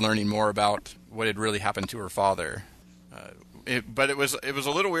started learning more about what had really happened to her father. But it was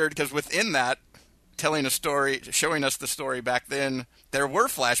a little weird because within that, telling a story, showing us the story back then, there were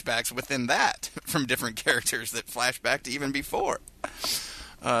flashbacks within that from different characters that flashed back to even before.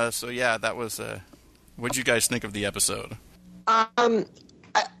 So yeah, that was. What'd you guys think of the episode? I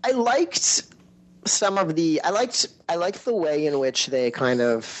liked some of the. I liked the way in which they kind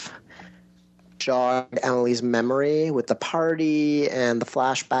of jogged Emily's memory with the party and the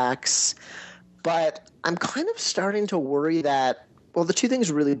flashbacks, but I'm kind of starting to worry that. Well, the two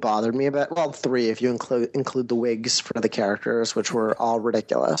things really bothered me about. Well, three if you include the wigs for the characters, which were all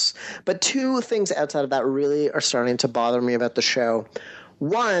ridiculous. But two things outside of that really are starting to bother me about the show.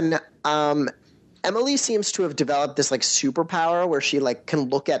 One, Emily seems to have developed this like superpower where she like can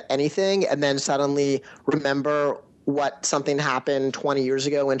look at anything and then suddenly remember what something happened 20 years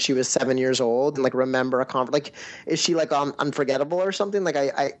ago when she was 7 years old and like remember like is she like unforgettable or something? Like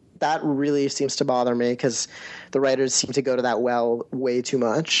I that really seems to bother me because the writers seem to go to that well way too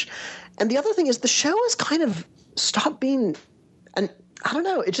much. And the other thing is the show has kind of stopped being, and I don't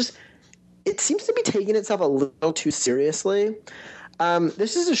know, it seems to be taking itself a little too seriously.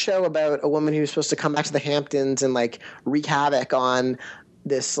 This is a show about a woman who's supposed to come back to the Hamptons and like wreak havoc on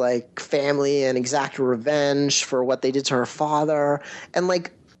this like family and exact revenge for what they did to her father. And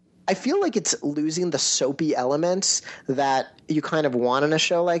like, I feel like it's losing the soapy elements that you kind of want in a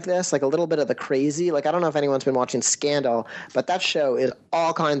show like this, like a little bit of the crazy. Like, I don't know if anyone's been watching Scandal, but that show is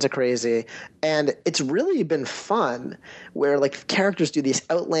all kinds of crazy. And it's really been fun where like characters do these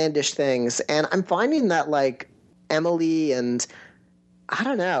outlandish things. And I'm finding that like Emily and I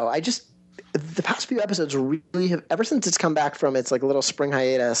don't know, the past few episodes really have, ever since it's come back from its like little spring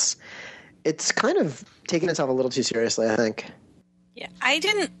hiatus, it's kind of taken itself a little too seriously, I think. Yeah, I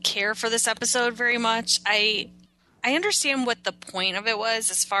didn't care for this episode very much. I understand what the point of it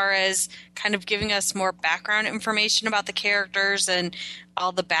was as far as kind of giving us more background information about the characters and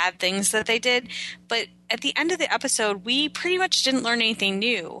all the bad things that they did. But at the end of the episode, we pretty much didn't learn anything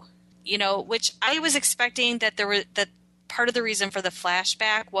new, which I was expecting that that part of the reason for the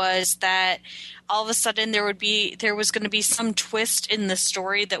flashback was that all of a sudden there was going to be some twist in the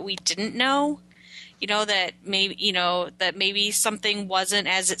story that we didn't know. that maybe something wasn't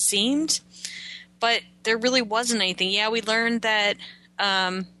as it seemed, but there really wasn't anything. Yeah, we learned that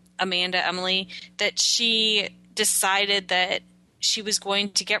Emily, that she decided that she was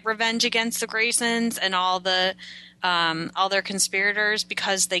going to get revenge against the Graysons and all their conspirators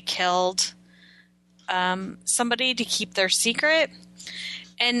because they killed somebody to keep their secret.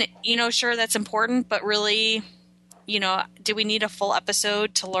 And, sure, that's important, but really, do we need a full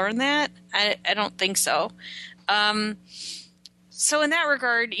episode to learn that? I don't think so. So in that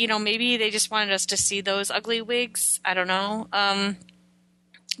regard, maybe they just wanted us to see those ugly wigs. I don't know.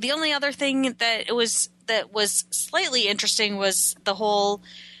 The only other thing that was slightly interesting was the whole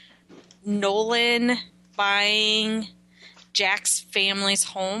Nolan buying Jack's family's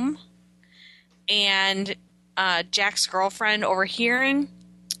home and Jack's girlfriend overhearing,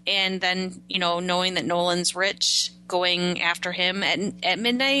 and then knowing that Nolan's rich, going after him at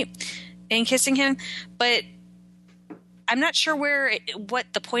midnight and kissing him. But I'm not sure what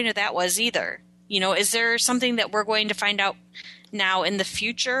the point of that was either. Is there something that we're going to find out now in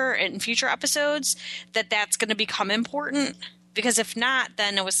future episodes that's going to become important? Because if not,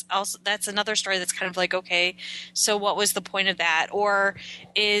 then that's another story that's kind of like, okay, so what was the point of that? Or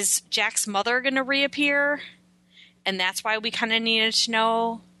is Jack's mother going to reappear? And that's why we kind of needed to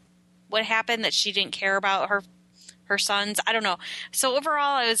know what happened, that she didn't care about her sons. I don't know. So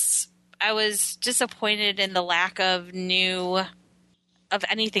overall, I was disappointed in the lack of anything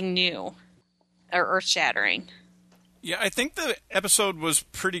new or earth-shattering. Yeah, I think the episode was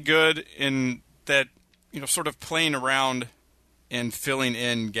pretty good in that, sort of playing around and filling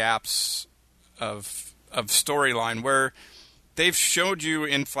in gaps of storyline where they've showed you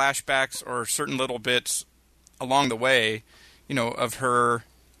in flashbacks or certain little bits along the way, of her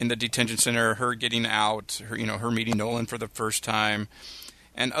in the detention center, her getting out, her meeting Nolan for the first time,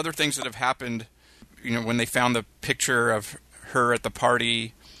 and other things that have happened, when they found the picture of her at the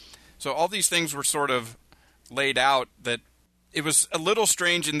party. So all these things were sort of laid out, that it was a little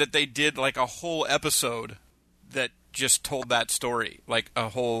strange in that they did like a whole episode that just told that story, like a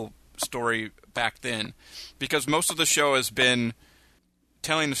whole story back then. Because most of the show has been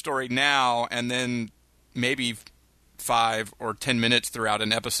telling the story now and then maybe 5 or 10 minutes throughout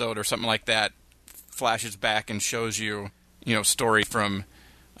an episode or something like that flashes back and shows you, story from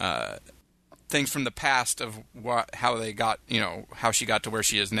things from the past of how they got, how she got to where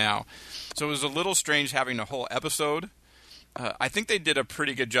she is now. So it was a little strange having a whole episode. I think they did a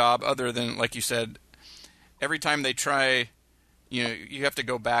pretty good job, other than, like you said, every time they try, you have to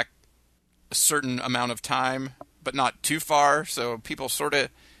go back a certain amount of time, but not too far. So people sort of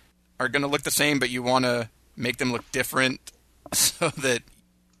are going to look the same, but you want to make them look different so that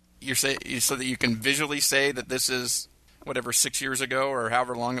you can visually say that this is whatever 6 years ago or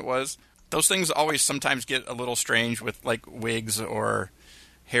however long it was. Those things always sometimes get a little strange with like wigs or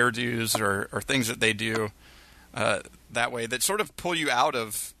hairdos or things that they do that way that sort of pull you out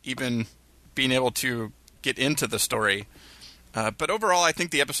of even being able to get into the story. But overall, I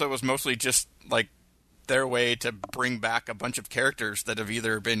think the episode was mostly just like their way to bring back a bunch of characters that have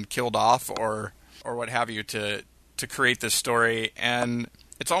either been killed off or what have you to create this story. And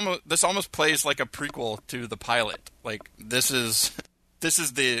this almost plays like a prequel to the pilot. Like this is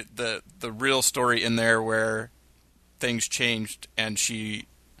the real story in there where things changed and she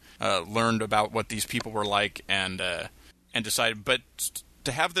learned about what these people were like and decided. But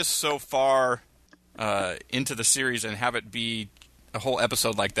to have this so far into the series and have it be a whole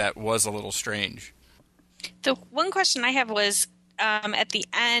episode like that was a little strange. The one question I have was at the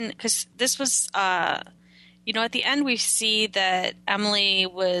end, because this was, at the end we see that Emily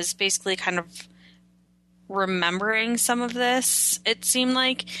was basically kind of remembering some of this, it seemed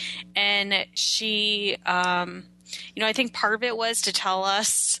like, and she, I think part of it was to tell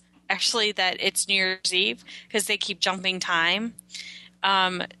us actually that it's New Year's Eve because they keep jumping time.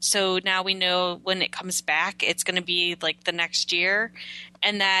 So now we know when it comes back, it's going to be like the next year,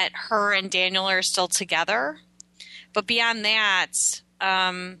 and that her and Daniel are still together. But beyond that,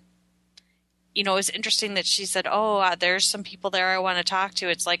 it's interesting that she said, there's some people there I want to talk to.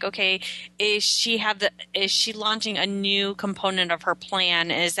 It's like, okay, is she launching a new component of her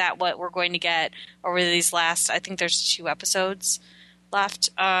plan? Is that what we're going to get over these last, I think there's 2 episodes left,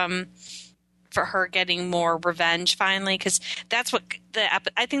 for her getting more revenge finally? Because that's what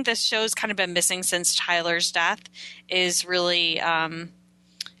I think this show's kind of been missing since Tyler's death, is really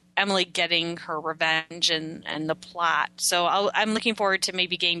Emily getting her revenge and the plot. So I'm looking forward to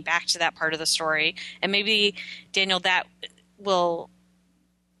maybe getting back to that part of the story, and maybe Daniel, that will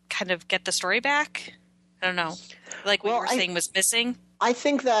kind of get the story back. I don't know, like what you were saying was missing. I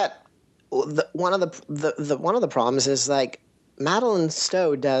think that one of the problems is like Madeline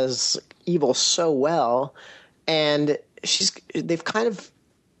Stowe does evil so well, and they've kind of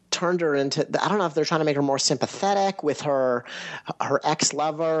turned her into, I don't know if they're trying to make her more sympathetic with her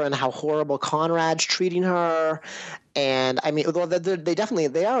ex-lover and how horrible Conrad's treating her. And I mean,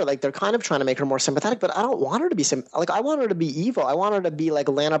 they are like, they're kind of trying to make her more sympathetic, but I don't want her to be I want her to be evil. I want her to be like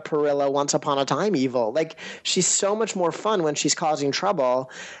Lana Parrilla Once Upon a Time evil. Like, she's so much more fun when she's causing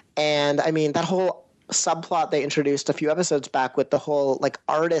trouble. And I mean, that whole subplot they introduced a few episodes back with the whole like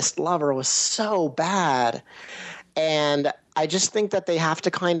artist lover was so bad. And I just think that they have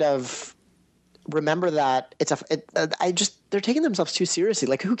to kind of remember that they're taking themselves too seriously.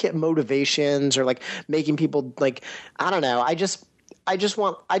 Like, who get motivations or like making people like, I don't know. I just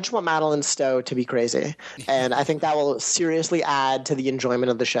want Madeline Stowe to be crazy. And I think that will seriously add to the enjoyment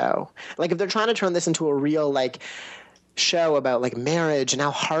of the show. Like, if they're trying to turn this into a real like show about like marriage and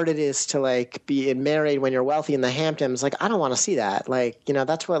how hard it is to like be married when you're wealthy in the Hamptons, like, I don't want to see that. Like, you know,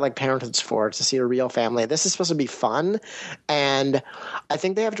 that's what like Parenthood's for, to see a real family. This is supposed to be fun, and I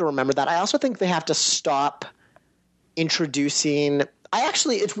think they have to remember that. I also think they have to stop introducing,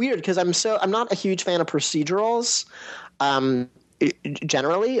 it's weird because I'm not a huge fan of procedurals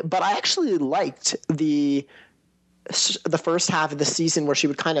generally, but I actually liked the first half of the season where she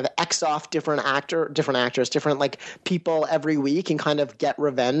would kind of X off different actors, different like people every week and kind of get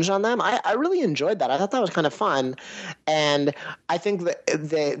revenge on them. I really enjoyed that. I thought that was kind of fun. And I think that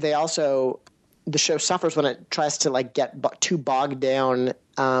they also, the show suffers when it tries to like get too bogged down.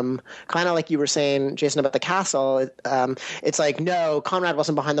 Kind of like you were saying, Jason, about the castle. It's like, no, Conrad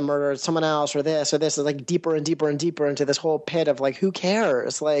wasn't behind the murder. It's someone else or this or this. It's like deeper and deeper and deeper into this whole pit of like, who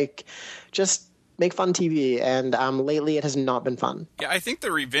cares? Like, just make fun TV, and lately it has not been fun. Yeah, I think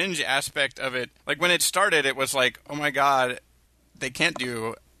the revenge aspect of it, like when it started, it was like, oh my god, they can't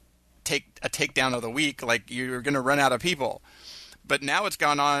do a takedown of the week, like you're going to run out of people. But now it's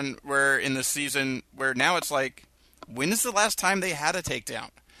gone on where in the season where now it's like, when is the last time they had a takedown?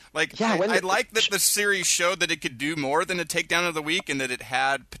 Like, yeah, I like that the series showed that it could do more than a takedown of the week, and that it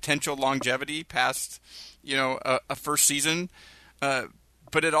had potential longevity past, you know, a first season.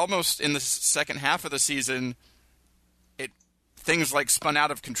 But it almost, in the second half of the season, things like spun out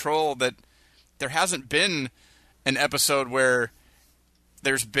of control, that there hasn't been an episode where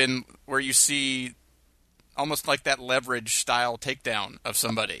you see almost like that Leverage style takedown of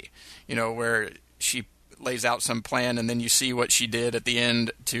somebody, you know, where she lays out some plan and then you see what she did at the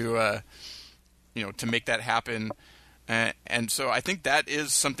end to make that happen. And so I think that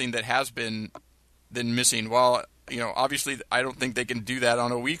is something that has been missing. While, you know, obviously I don't think they can do that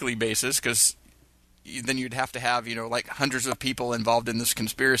on a weekly basis, because then you'd have to have, you know, like hundreds of people involved in this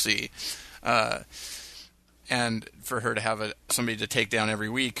conspiracy, and for her to have somebody to take down every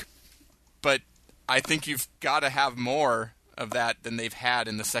week. But I think you've got to have more of that than they've had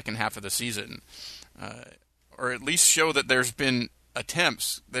in the second half of the season, or at least show that there's been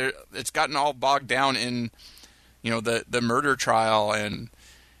attempts. It's gotten all bogged down in, you know, the murder trial and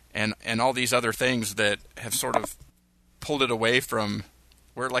all these other things that have sort of pulled it away from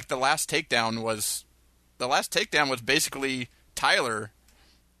where, like, the last takedown was basically Tyler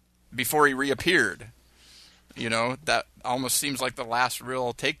before he reappeared. You know, that almost seems like the last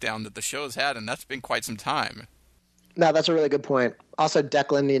real takedown that the show's had, and that's been quite some time. No, that's a really good point. Also,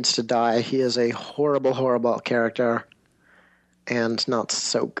 Declan needs to die. He is a horrible, horrible character, and not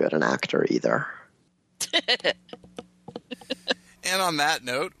so good an actor either. And on that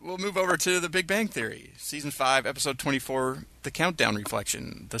note, we'll move over to The Big Bang Theory, Season 5, Episode 24, The Countdown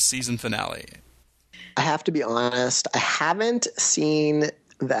Reflection, the season finale. I have to be honest, I haven't seen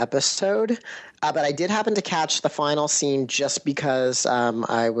the episode, but I did happen to catch the final scene just because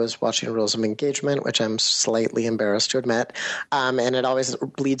I was watching Rules of Engagement, which I'm slightly embarrassed to admit, and it always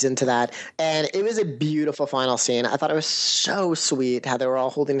bleeds into that. And it was a beautiful final scene. I thought it was so sweet how they were all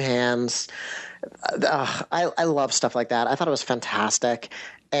holding hands. I love stuff like that. I thought it was fantastic.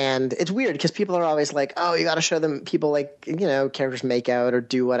 And it's weird because people are always like, oh, you got to show them people, like, you know, characters make out or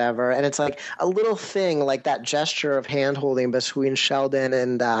do whatever. And it's like a little thing like that gesture of hand holding between Sheldon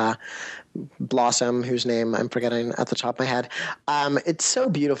and Blossom, whose name I'm forgetting at the top of my head. It's so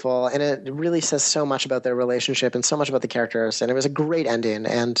beautiful, and it really says so much about their relationship and so much about the characters. And it was a great ending.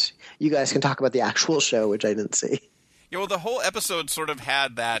 And you guys can talk about the actual show, which I didn't see. Yeah, well, the whole episode sort of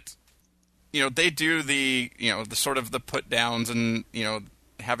had that, you know, they do the, you know, the sort of the put downs and, you know,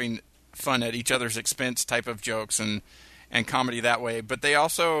 having fun at each other's expense type of jokes and comedy that way. But they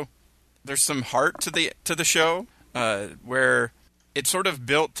also, there's some heart to the show, where it sort of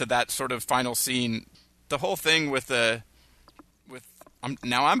built to that sort of final scene. The whole thing with I'm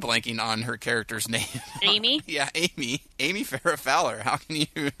blanking on her character's name. Amy? Yeah, Amy. Amy Farrah Fowler. How can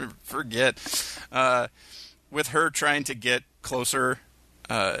you forget? With her trying to get closer.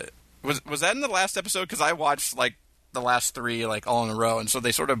 Was that in the last episode? Because I watched like the last 3 like all in a row, and so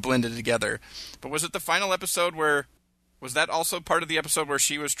they sort of blended together. But was it the final episode where? Was that also part of the episode where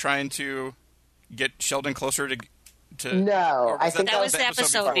she was trying to get Sheldon closer to No, I think that was the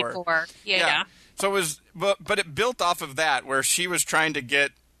episode before. Yeah. So it was, but it built off of that, where she was trying to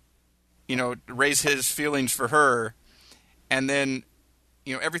get, raise his feelings for her, and then,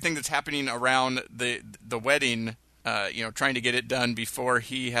 everything that's happening around the wedding, trying to get it done before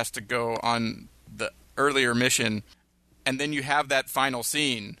he has to go on the earlier mission, and then you have that final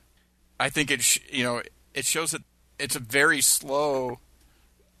scene. I think it shows that it's a very slow,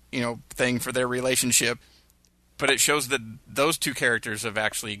 thing for their relationship. But it shows that those two characters have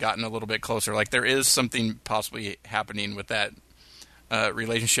actually gotten a little bit closer. Like, there is something possibly happening with that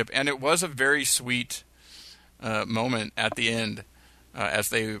relationship. And it was a very sweet moment at the end as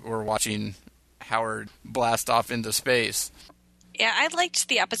they were watching Howard blast off into space. Yeah, I liked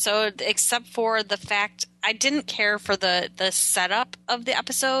the episode, except for the fact I didn't care for the setup of the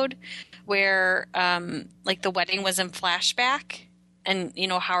episode where, the wedding was in flashback and,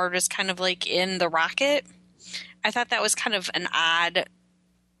 Howard was kind of, in the rocket. I thought that was kind of an odd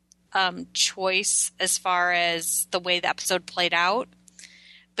choice as far as the way the episode played out.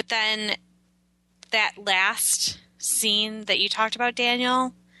 But then that last scene that you talked about,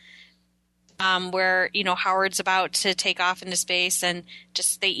 Daniel, where, Howard's about to take off into space and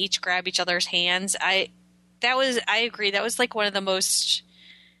just they each grab each other's hands. I agree. That was one of the most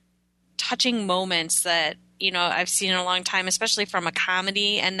touching moments that, I've seen in a long time, especially from a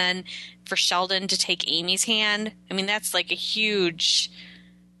comedy. And then for Sheldon to take Amy's hand, I mean, that's a huge,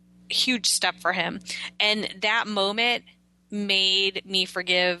 huge step for him. And that moment made me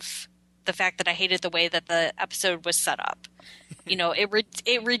forgive the fact that I hated the way that the episode was set up.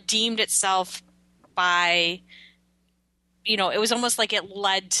 It redeemed itself by, it was almost like it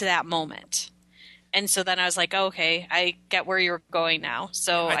led to that moment. And so then I was like, oh, okay, I get where you're going now.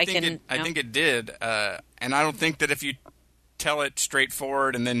 So I think it did. And I don't think that if you tell it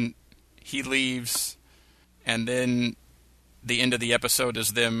straightforward and then he leaves and then the end of the episode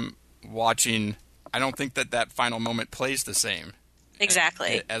is them watching, I don't think that final moment plays the same.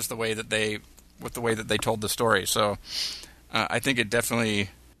 Exactly. As the way that they told the story. So I think it definitely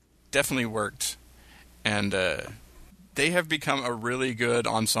worked. And they have become a really good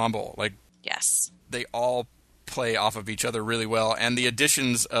ensemble. Yes. They all play off of each other really well, and the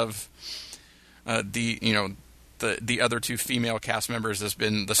additions of the other 2 female cast members has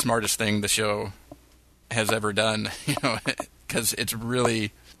been the smartest thing the show has ever done. Because it's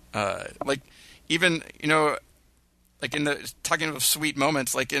really even in the talking of sweet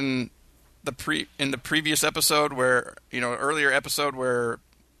moments, in the previous episode where earlier episode where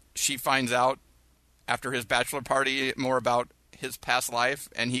she finds out after his bachelor party more about his past life,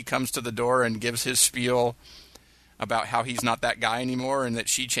 and he comes to the door and gives his spiel about how he's not that guy anymore and that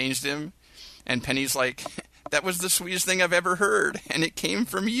she changed him. And Penny's like, that was the sweetest thing I've ever heard, and it came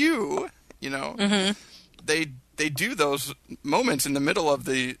from you. Mm-hmm. They do those moments in the middle of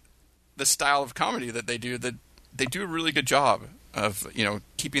the style of comedy that they do, that they do a really good job of,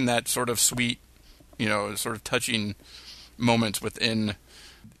 keeping that sort of sweet, sort of touching moments within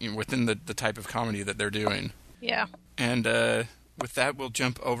the type of comedy that they're doing. Yeah. And with that, we'll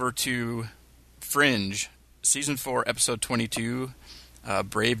jump over to Fringe, Season 4, Episode 22,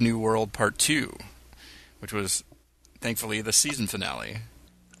 Brave New World Part 2, which was, thankfully, the season finale.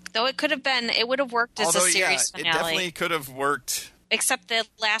 Though it would have worked as a series finale. It definitely could have worked. Except the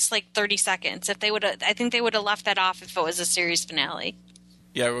last, 30 seconds. I think they would have left that off if it was a series finale.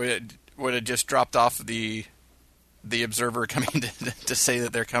 Yeah, it would have just dropped off the observer coming to say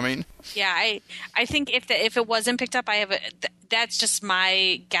that they're coming. Yeah, I think if it wasn't picked up, that's just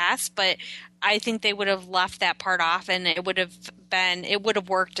my guess, but I think they would have left that part off, and it would have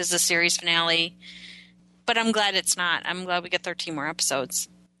worked as a series finale. But I'm glad it's not. I'm glad we get 13 more episodes.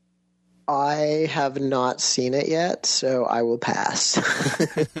 I have not seen it yet, so I will pass.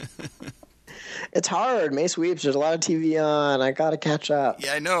 It's hard. May sweeps. There's a lot of TV on. I got to catch up.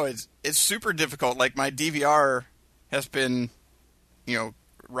 Yeah, I know. It's super difficult. My DVR has been,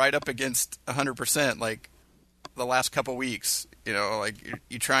 right up against 100%, the last couple weeks.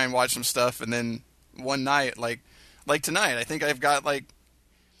 You try and watch some stuff, and then one night, like tonight, I think I've got,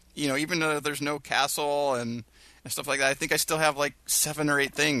 even though there's no Castle and stuff like that, I think I still have, 7 or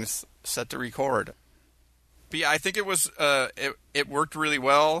 8 things set to record. But yeah, I think it was, it worked really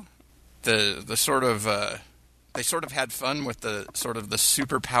well. The sort of, they sort of had fun with the sort of the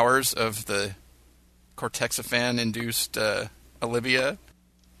superpowers of the Cortexiphan-induced Olivia,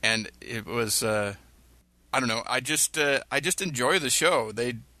 and it was I don't know. I just enjoy the show.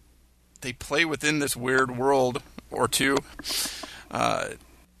 They play within this weird world or two,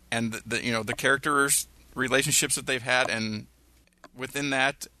 and the characters' relationships that they've had, and within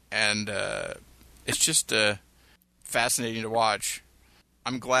that, and it's just fascinating to watch.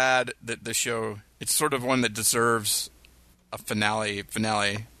 I'm glad that the show, it's sort of one that deserves a finale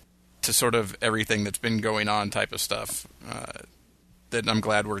to sort of everything that's been going on type of stuff that I'm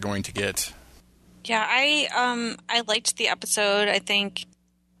glad we're going to get. Yeah, I liked the episode. I think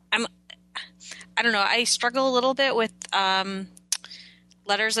I don't know. I struggle a little bit with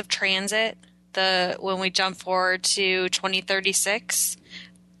Letters of Transit. When we jump forward to 2036,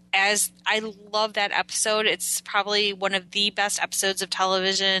 as I love that episode. It's probably one of the best episodes of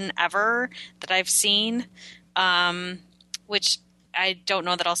television ever that I've seen. Which I don't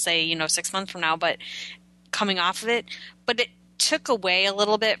know that I'll say 6 months from now, but coming off of it, but it took away a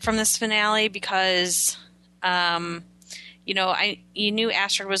little bit from this finale because. You knew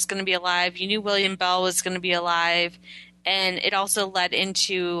Astrid was going to be alive. You knew William Bell was going to be alive. And it also led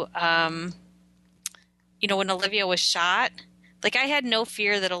into, when Olivia was shot, like I had no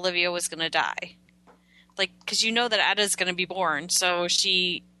fear that Olivia was going to die. Like, because that Etta's going to be born. So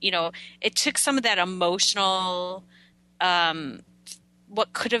she, it took some of that emotional,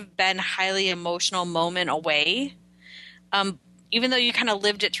 what could have been highly emotional moment away. Even though you kind of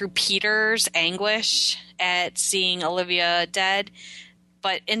lived it through Peter's anguish at seeing Olivia dead,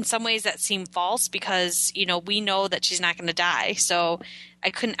 but in some ways that seemed false because, we know that she's not going to die. So I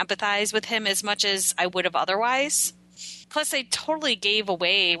couldn't empathize with him as much as I would have otherwise. Plus, I totally gave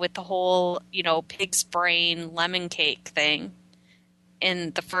away with the whole, pig's brain lemon cake thing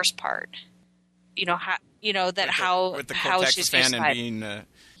in the first part. With the how she's fan and being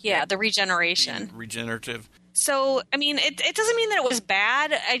the regeneration, being regenerative. So, I mean, it doesn't mean that it was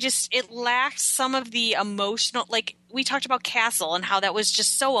bad. It lacked some of the emotional, like we talked about Castle and how that was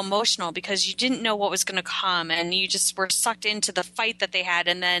just so emotional because you didn't know what was going to come and you just were sucked into the fight that they had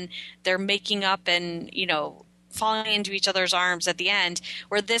and then they're making up and, falling into each other's arms at the end,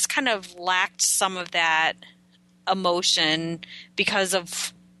 where this kind of lacked some of that emotion because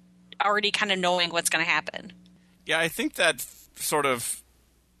of already kind of knowing what's going to happen. Yeah, I think that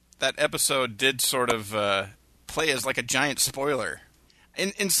episode did sort of play as like a giant spoiler.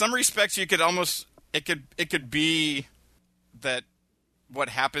 In some respects, you could almost it could be that what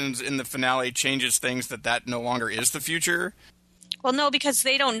happens in the finale changes things that no longer is the future. Well, no, because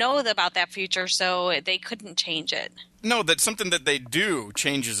they don't know about that future, so they couldn't change it. No, that's something that they do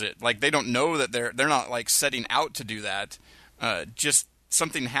changes it. Like they don't know that they're not like setting out to do that. Just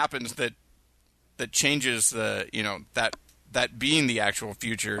something happens that changes the that being the actual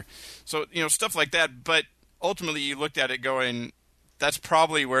future. So stuff like that. But ultimately, you looked at it going, that's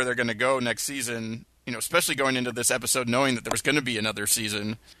probably where they're going to go next season. Especially going into this episode, knowing that there was going to be another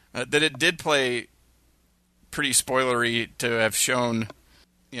season. That it did play pretty spoilery to have shown,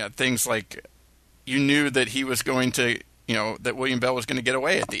 things like you knew that he was going to, that William Bell was going to get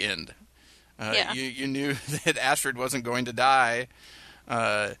away at the end. You knew that Astrid wasn't going to die,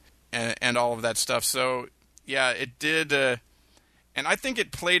 and all of that stuff. So yeah, it did, and I think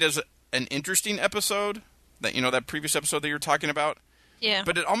it played as an interesting episode. That previous episode that you were talking about. Yeah.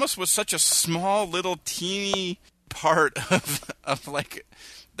 But it almost was such a small little teeny part of like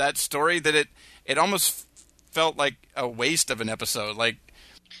that story that it almost felt like a waste of an episode. Like,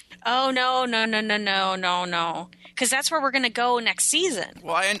 oh no, because that's where we're going to go next season.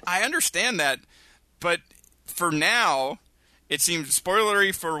 Well, I understand that, but for now, it seemed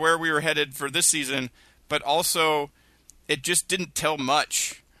spoilery for where we were headed for this season, but also it just didn't tell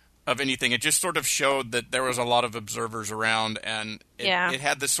much of anything. It just sort of showed that there was a lot of observers around, and it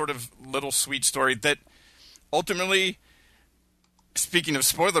had this sort of little sweet story that ultimately, speaking of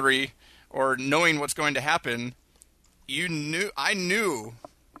spoilery, or knowing what's going to happen, I knew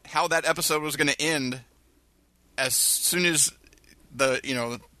how that episode was going to end as soon as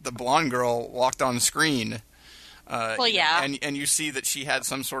the blonde girl walked on screen. Well, yeah. And you see that she had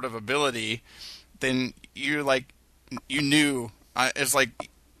some sort of ability, then you knew, it's like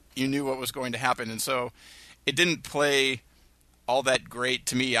you knew what was going to happen. And so it didn't play all that great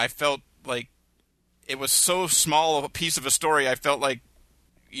to me. I felt like it was so small of a piece of a story, I felt like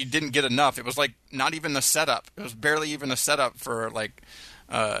you didn't get enough. It was like not even a setup. It was barely even a setup for like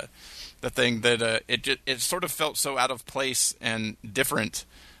the thing that it sort of felt so out of place and different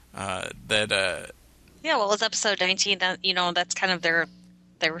that. Yeah, well, it's episode 19. That that's kind of their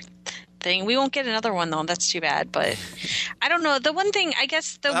thing. We won't get another one though. That's too bad. But I don't know. The one thing, I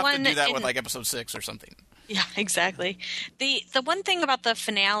guess, We'll have to do that with like episode 6 or something. Yeah, exactly. The one thing about the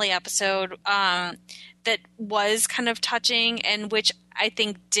finale episode that was kind of touching, and which I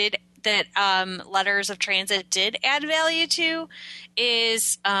think Letters of Transit did add value to,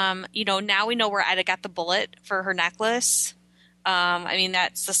 is now we know where Etta got the bullet for her necklace. I mean,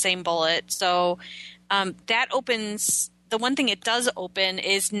 that's the same bullet. So that opens. The one thing it does open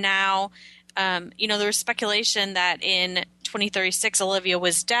is now, there was speculation that in 2036 Olivia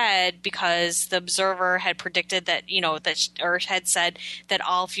was dead because the Observer had predicted that, or had said that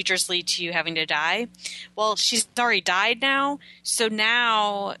all futures lead to you having to die. Well, she's already died now. So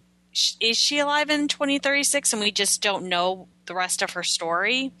now, is she alive in 2036 and we just don't know the rest of her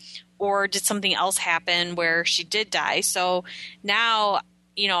story? Or did something else happen where she did die? So now,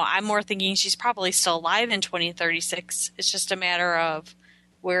 I'm more thinking she's probably still alive in 2036. It's just a matter of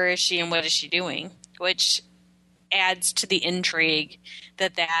where is she and what is she doing, which adds to the intrigue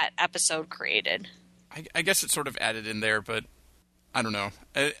that episode created. I guess it's sort of added in there, but I don't know.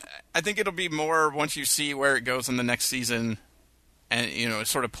 I think it'll be more once you see where it goes in the next season, and it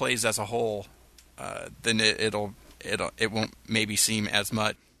sort of plays as a whole. Then it won't maybe seem as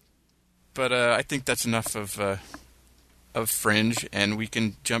much. But I think that's enough of Fringe, and we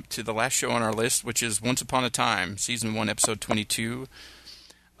can jump to the last show on our list, which is Once Upon a Time, Season 1, Episode 22,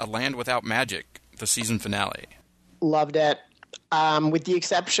 A Land Without Magic, the season finale. Loved it. With the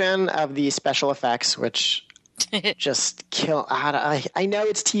exception of the special effects, which just kill. I know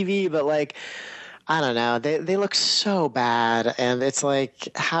it's TV, but I don't know. They look so bad, and it's like,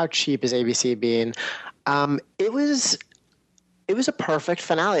 how cheap is ABC being? It was a perfect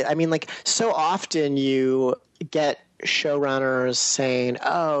finale. I mean, so often you get showrunners saying,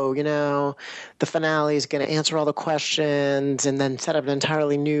 the finale is going to answer all the questions and then set up an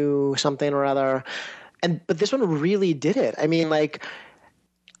entirely new something or other. But this one really did it. I mean, I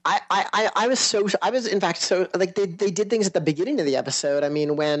was in fact so they did things at the beginning of the episode. I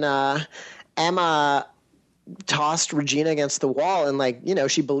mean, when Emma tossed Regina against the wall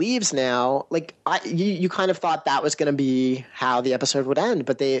and she believes now, you kind of thought that was going to be how the episode would end,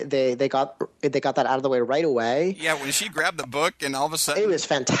 but they got that out of the way right away. Yeah, when she grabbed the book and all of a sudden it was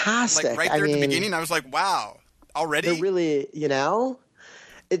fantastic. Right there at the beginning, I was like, wow, already? They're really,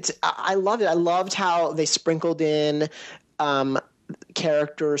 I loved it. I loved how they sprinkled in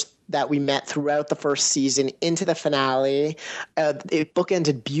characters that we met throughout the first season into the finale. It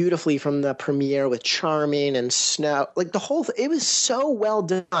bookended beautifully from the premiere with Charming and Snow. It was so well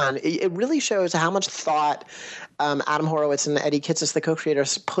done. It really shows how much thought Adam Horowitz and Eddie Kitsis, the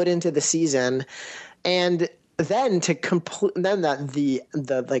co-creators, put into the season. And then to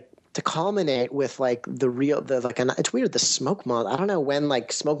to culminate with it's weird, the smoke monster. I don't know when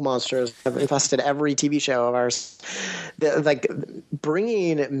smoke monsters have infested every TV show of ours.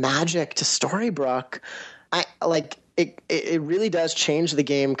 Bringing magic to Storybrooke, it really does change the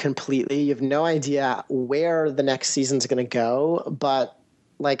game completely. You have no idea where the next season's going to go, but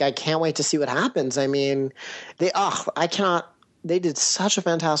I can't wait to see what happens. I mean, they did such a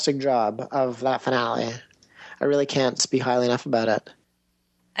fantastic job of that finale. I really can't speak highly enough about it.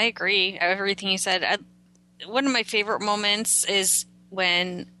 I agree. Everything you said. One of my favorite moments is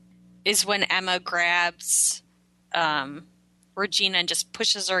when Emma grabs Regina and just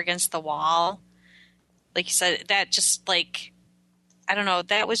pushes her against the wall. Like you said, that just I don't know.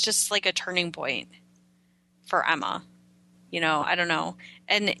 That was just a turning point for Emma. I don't know.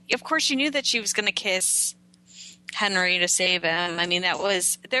 And of course, you knew that she was going to kiss Henry to save him. I mean, there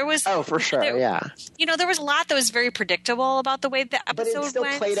was oh, for sure, yeah. There was a lot that was very predictable about the way the episode went. But it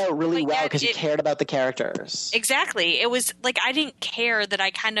still played out really well because you cared about the characters. Exactly. It was I didn't care that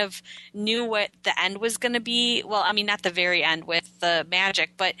I kind of knew what the end was going to be. Well, I mean, not the very end with the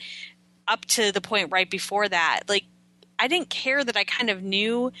magic, but up to the point right before that. I didn't care that I kind of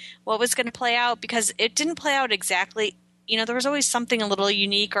knew what was going to play out because it didn't play out exactly. There was always something a little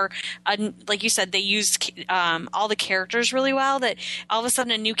unique, or like you said, they used all the characters really well. That all of a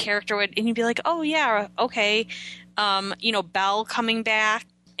sudden a new character would, and you'd be like, "Oh yeah, okay." Belle coming back,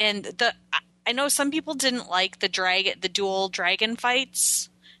 and I know some people didn't like the dual dragon fights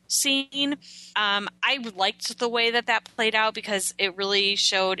scene. I liked the way that played out because it really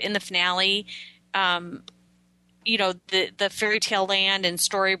showed in the finale, the fairy tale land and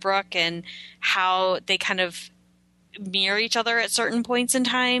Storybrooke and how they kind of mirror each other at certain points in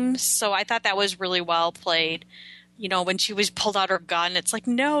time. So I thought that was really well played. When she was pulled out her gun, it's like,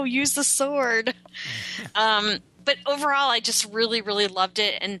 no, use the sword. But overall, I just really, really loved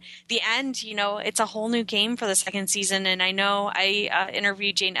it. And the end, it's a whole new game for the second season. And I know I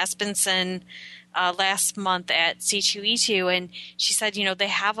interviewed Jane Espenson last month at C2E2, and she said, they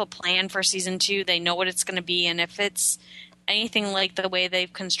have a plan for season 2. They know what it's going to be. And if it's anything like the way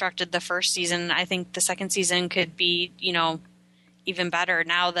they've constructed the first season, I think the second season could be, even better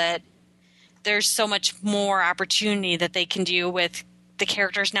now that there's so much more opportunity that they can do with the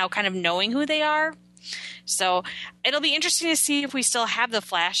characters now kind of knowing who they are. So it'll be interesting to see if we still have the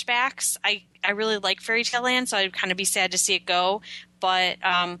flashbacks. I really like Fairy Tale Land, so I'd kind of be sad to see it go. But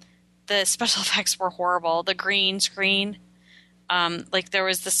the special effects were horrible. The green screen, like there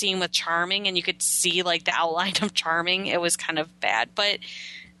was the scene with Charming, and you could see like the outline of Charming. It was kind of bad. But,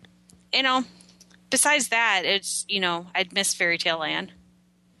 besides that, it's, I'd miss Fairy Tale Land.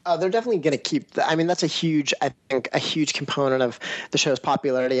 They're definitely going to keep. That's a huge component of the show's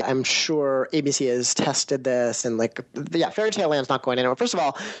popularity. I'm sure ABC has tested this, and Fairy Tale Land's not going anywhere. First of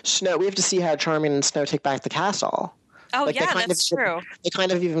all, Snow. We have to see how Charming and Snow take back the castle. Oh, that's true. They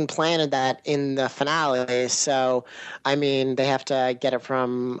kind of even planted that in the finale. So, they have to get it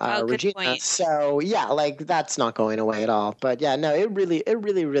from Regina. Point. So, that's not going away at all. But yeah, no, it really,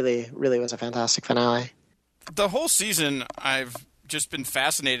 really was a fantastic finale. The whole season, I've just been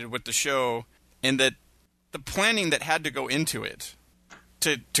fascinated with the show, and that the planning that had to go into it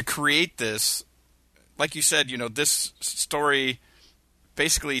to create this. Like you said, this story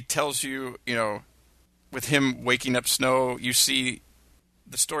basically tells you, with him waking up Snow, you see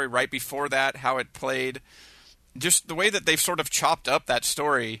the story right before that, how it played. Just the way that they've sort of chopped up that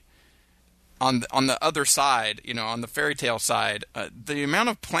story on the other side, on the fairy tale side, the amount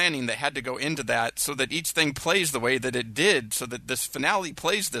of planning that had to go into that so that each thing plays the way that it did, so that this finale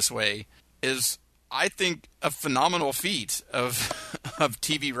plays this way, is, I think, a phenomenal feat of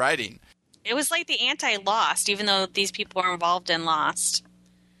TV writing. It was like the anti-Lost, even though these people were involved in Lost.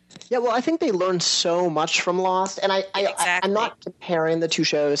 Yeah, well, I think they learned so much from Lost, and I'm not comparing the two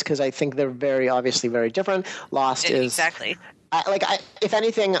shows because I think they're obviously very different. Lost is exactly. If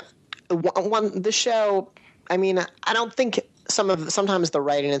anything, the show. I don't think sometimes the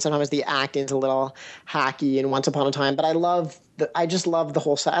writing and sometimes the acting is a little hacky in Once Upon a Time, but I just love the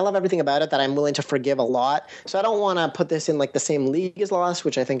whole side. I love everything about it that I'm willing to forgive a lot. So I don't want to put this in the same league as Lost,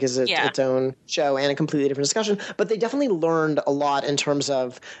 which I think is its own show and a completely different discussion. But they definitely learned a lot in terms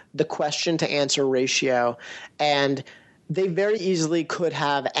of the question to answer ratio. And they very easily could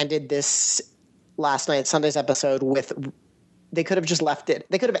have ended this last night, Sunday's episode, with – they could have just left it.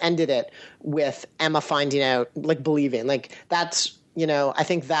 They could have ended it with Emma finding out, believing. That's – I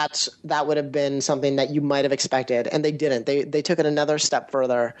think that would have been something that you might have expected, and they didn't. They took it another step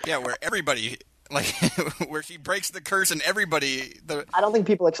further. Yeah, where everybody, where she breaks the curse and everybody. I don't think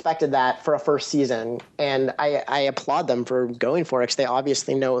people expected that for a first season, and I applaud them for going for it because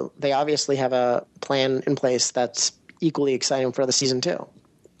they obviously have a plan in place that's equally exciting for the season 2.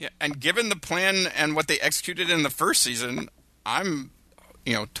 Yeah, and given the plan and what they executed in the first season, I'm,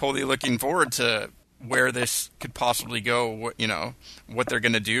 totally looking forward to where this could possibly go, what they're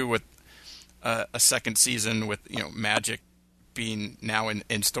going to do with a second season with, magic being now in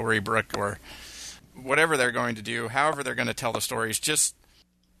Storybrooke or whatever they're going to do, however they're going to tell the stories. Just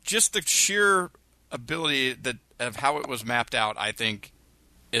the sheer ability of how it was mapped out, I think,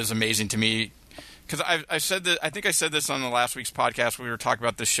 is amazing to me. Because I think I said this on the last week's podcast when we were talking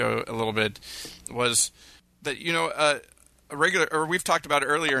about this show a little bit, was that, we've talked about it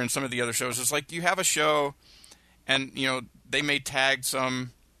earlier in some of the other shows. It's like you have a show and, they may tag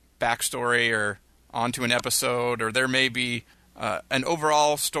some backstory or onto an episode, or there may be an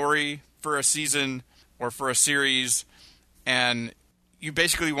overall story for a season or for a series, and you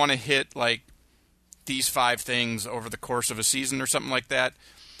basically want to hit these 5 things over the course of a season or something like that.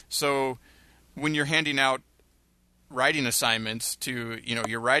 So when you're handing out writing assignments to,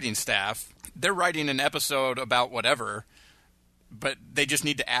 your writing staff, they're writing an episode about whatever, but they just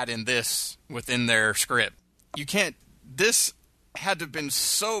need to add in this within their script. You can't. This had to have been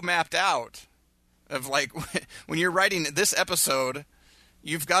so mapped out of when you're writing this episode,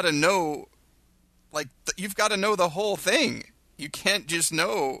 you've got to know, you've got to know the whole thing. You can't just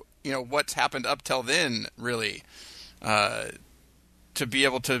know, what's happened up till then, really, to be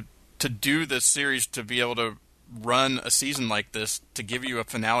able to do this series, to be able to run a season like this, to give you a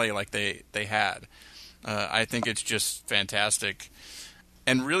finale like they had. I think it's just fantastic.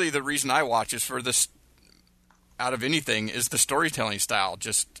 And really the reason I watch is for this, out of anything, is the storytelling style.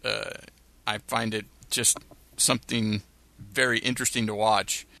 Just I find it just something very interesting to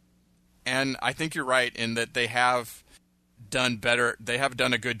watch. And I think you're right in that they have done better. They have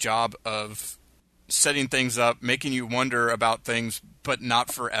done a good job of setting things up, making you wonder about things, but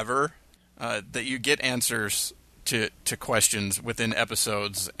not forever. That you get answers to questions within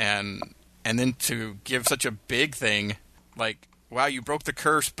episodes, and then to give such a big thing like, wow, you broke the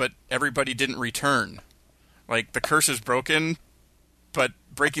curse, but everybody didn't return. Like, the curse is broken, but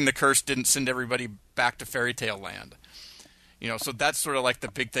breaking the curse didn't send everybody back to fairy tale land. So that's sort of like the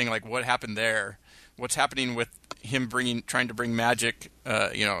big thing, like what happened there. What's happening with him trying to bring magic?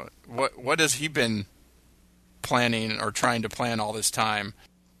 What has he been planning or trying to plan all this time?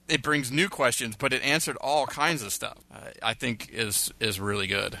 It brings new questions, but it answered all kinds of stuff. I think is really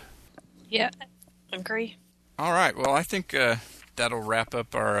good. Yeah, agree. All right, well, I think that'll wrap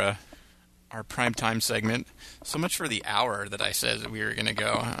up our primetime segment. So much for the hour that I said that we were going to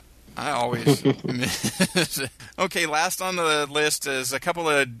go. I always miss. Okay, last on the list is a couple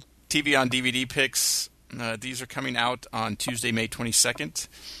of TV on DVD picks. These are coming out on Tuesday, May 22nd.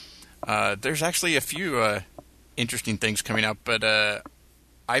 There's actually a few interesting things coming out, but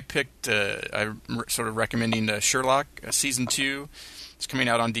I'm sort of recommending Sherlock Season 2. It's coming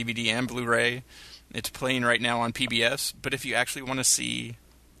out on DVD and Blu-ray. It's playing right now on PBS, but if you actually want to see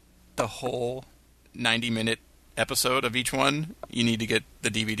the whole 90-minute episode of each one, you need to get the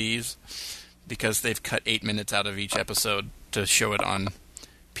DVDs because they've cut 8 minutes out of each episode to show it on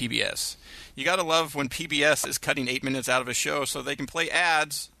PBS. You gotta love when PBS is cutting 8 minutes out of a show so they can play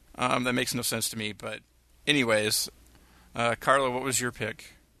ads. That makes no sense to me, but anyways, Carla, what was your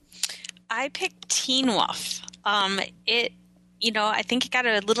pick? I picked Teen Wolf. I think it got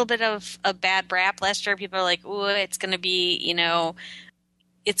a little bit of a bad rap last year. People are like, "Ooh, it's going to be,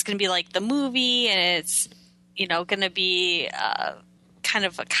 it's going to be like the movie, and it's, going to be kind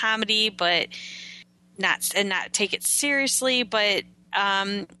of a comedy, but not take it seriously." But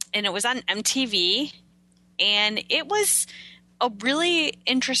and it was on MTV, and it was a really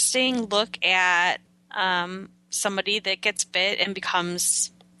interesting look at somebody that gets bit and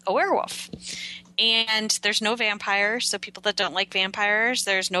becomes a werewolf. And there's no vampires, so people that don't like vampires,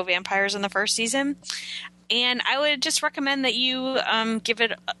 there's no vampires in the first season. And I would just recommend that you give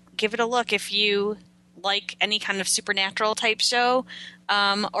it a look if you like any kind of supernatural type show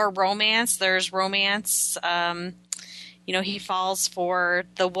or romance. There's romance. He falls for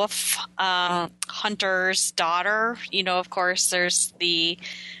the wolf hunter's daughter. Of course, there's the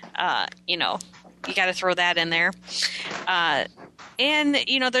you got to throw that in there. And,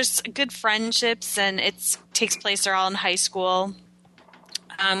 there's good friendships, and it takes place, they're all in high school.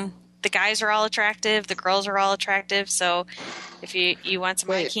 The guys are all attractive. The girls are all attractive. So if you want some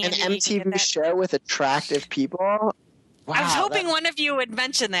eye candy... an MTV show with attractive people? Wow, I was hoping one of you would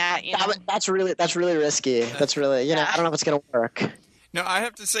mention that. That's really risky. That's really, I don't know if it's going to work. No, I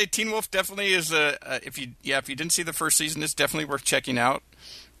have to say Teen Wolf definitely is if you didn't see the first season, it's definitely worth checking out.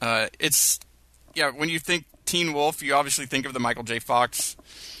 When you think Teen Wolf, you obviously think of the Michael J. Fox,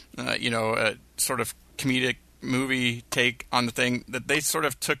 sort of comedic movie take on the thing. That they sort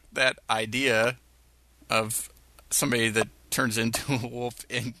of took that idea of somebody that turns into a wolf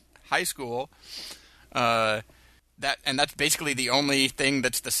in high school, and that's basically the only thing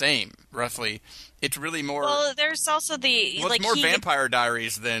that's the same, roughly. It's really more. Well, there's also it's more Vampire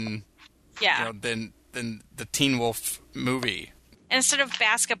Diaries than than the Teen Wolf movie. Instead of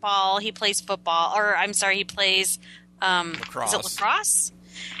basketball, he plays football. Or, I'm sorry, he plays lacrosse. Is it lacrosse?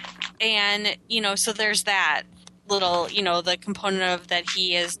 And, so there's that little, the component of that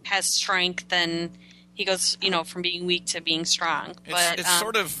he has strength, and he goes, from being weak to being strong.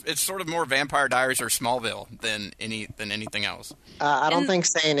 It's sort of more Vampire Diaries or Smallville than anything else. I don't think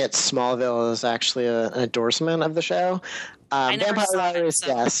saying it's Smallville is actually an endorsement of the show. Vampire Diaries,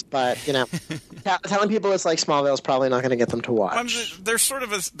 yes, but telling people it's like Smallville is probably not going to get them to watch. There's sort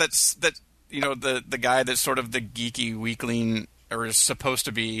of the guy that's sort of the geeky weakling, or is supposed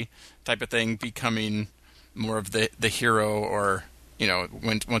to be, type of thing, becoming more of the hero, or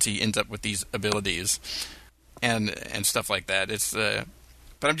once he ends up with these abilities and stuff like that. It's but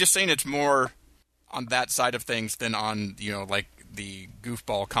I'm just saying it's more on that side of things than on like the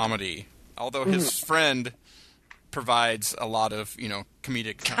goofball comedy. Although his friend provides a lot of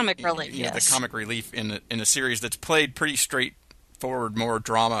comedic comic relief, the comic relief in a series that's played pretty straightforward, more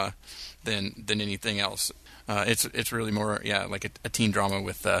drama than anything else. It's really more like a teen drama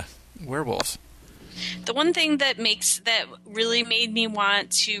with werewolves. The one thing that really made me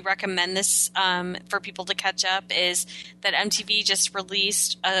want to recommend this for people to catch up is that MTV just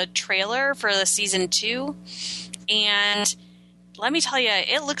released a trailer for the season 2, and let me tell you,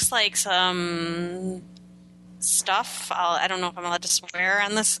 it looks like some stuff. I don't know if I'm allowed to swear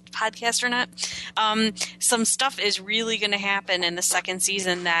on this podcast or not. Some stuff is really going to happen in the second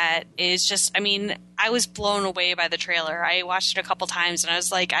season that is just, I mean, I was blown away by the trailer. I watched it a couple times and I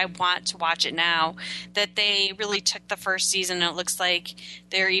was like, I want to watch it now. That they really took the first season and it looks like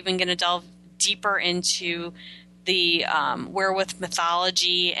they're even going to delve deeper into the werewolf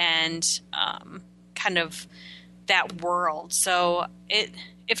mythology and kind of that world. So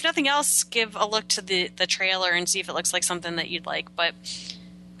if nothing else, give a look to the trailer and see if it looks like something that you'd like. But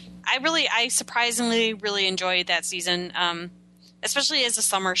I surprisingly really enjoyed that season, especially as a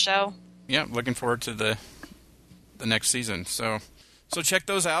summer show. Yeah, looking forward to the next season. So check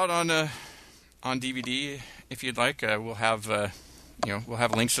those out on DVD if you'd like. We'll have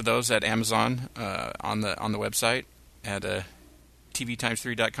links to those at Amazon on the website at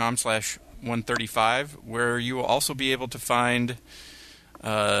tvx3.com/135, where you will also be able to find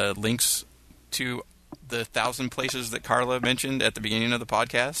links to the 1,000 places that Carla mentioned at the beginning of the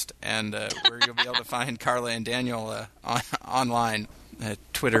podcast, and where you'll be able to find Carla and Daniel online at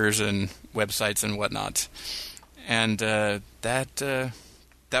Twitters and websites and whatnot. And that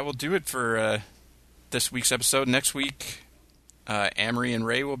will do it for this week's episode. Next week, Amory and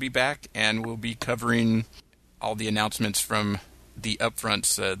Ray will be back, and we'll be covering all the announcements from the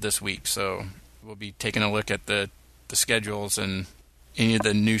upfronts this week. So we'll be taking a look at the schedules and any of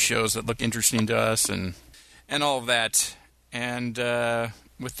the new shows that look interesting to us and all of that. And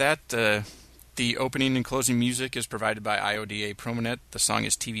with that, the opening and closing music is provided by IODA Promonet. The song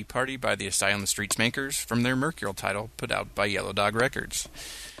is TV Party by the Asylum Streets Makers from their Mercurial title, put out by Yellow Dog Records.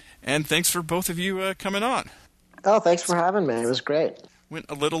 And thanks for both of you coming on. Oh, thanks for having me. It was great. Went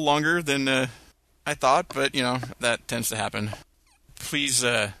a little longer than I thought, but, that tends to happen. Please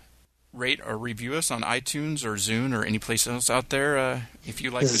rate or review us on iTunes or Zune or any place else out there if you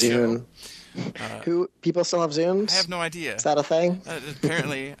like the show. Who people still have Zooms? I have no idea. Is that a thing?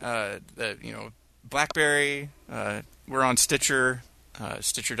 Apparently, BlackBerry. We're on Stitcher,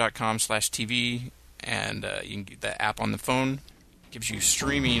 Stitcher.com/TV, and you can get the app on the phone. Gives you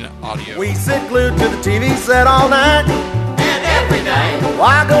streaming audio. We sit glued to the TV set all night And every day,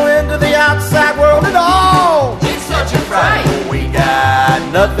 Why go into the outside world at all? it's such a fright. We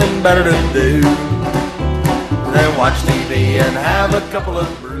got nothing better to do than watch TV and have a couple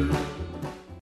of brews.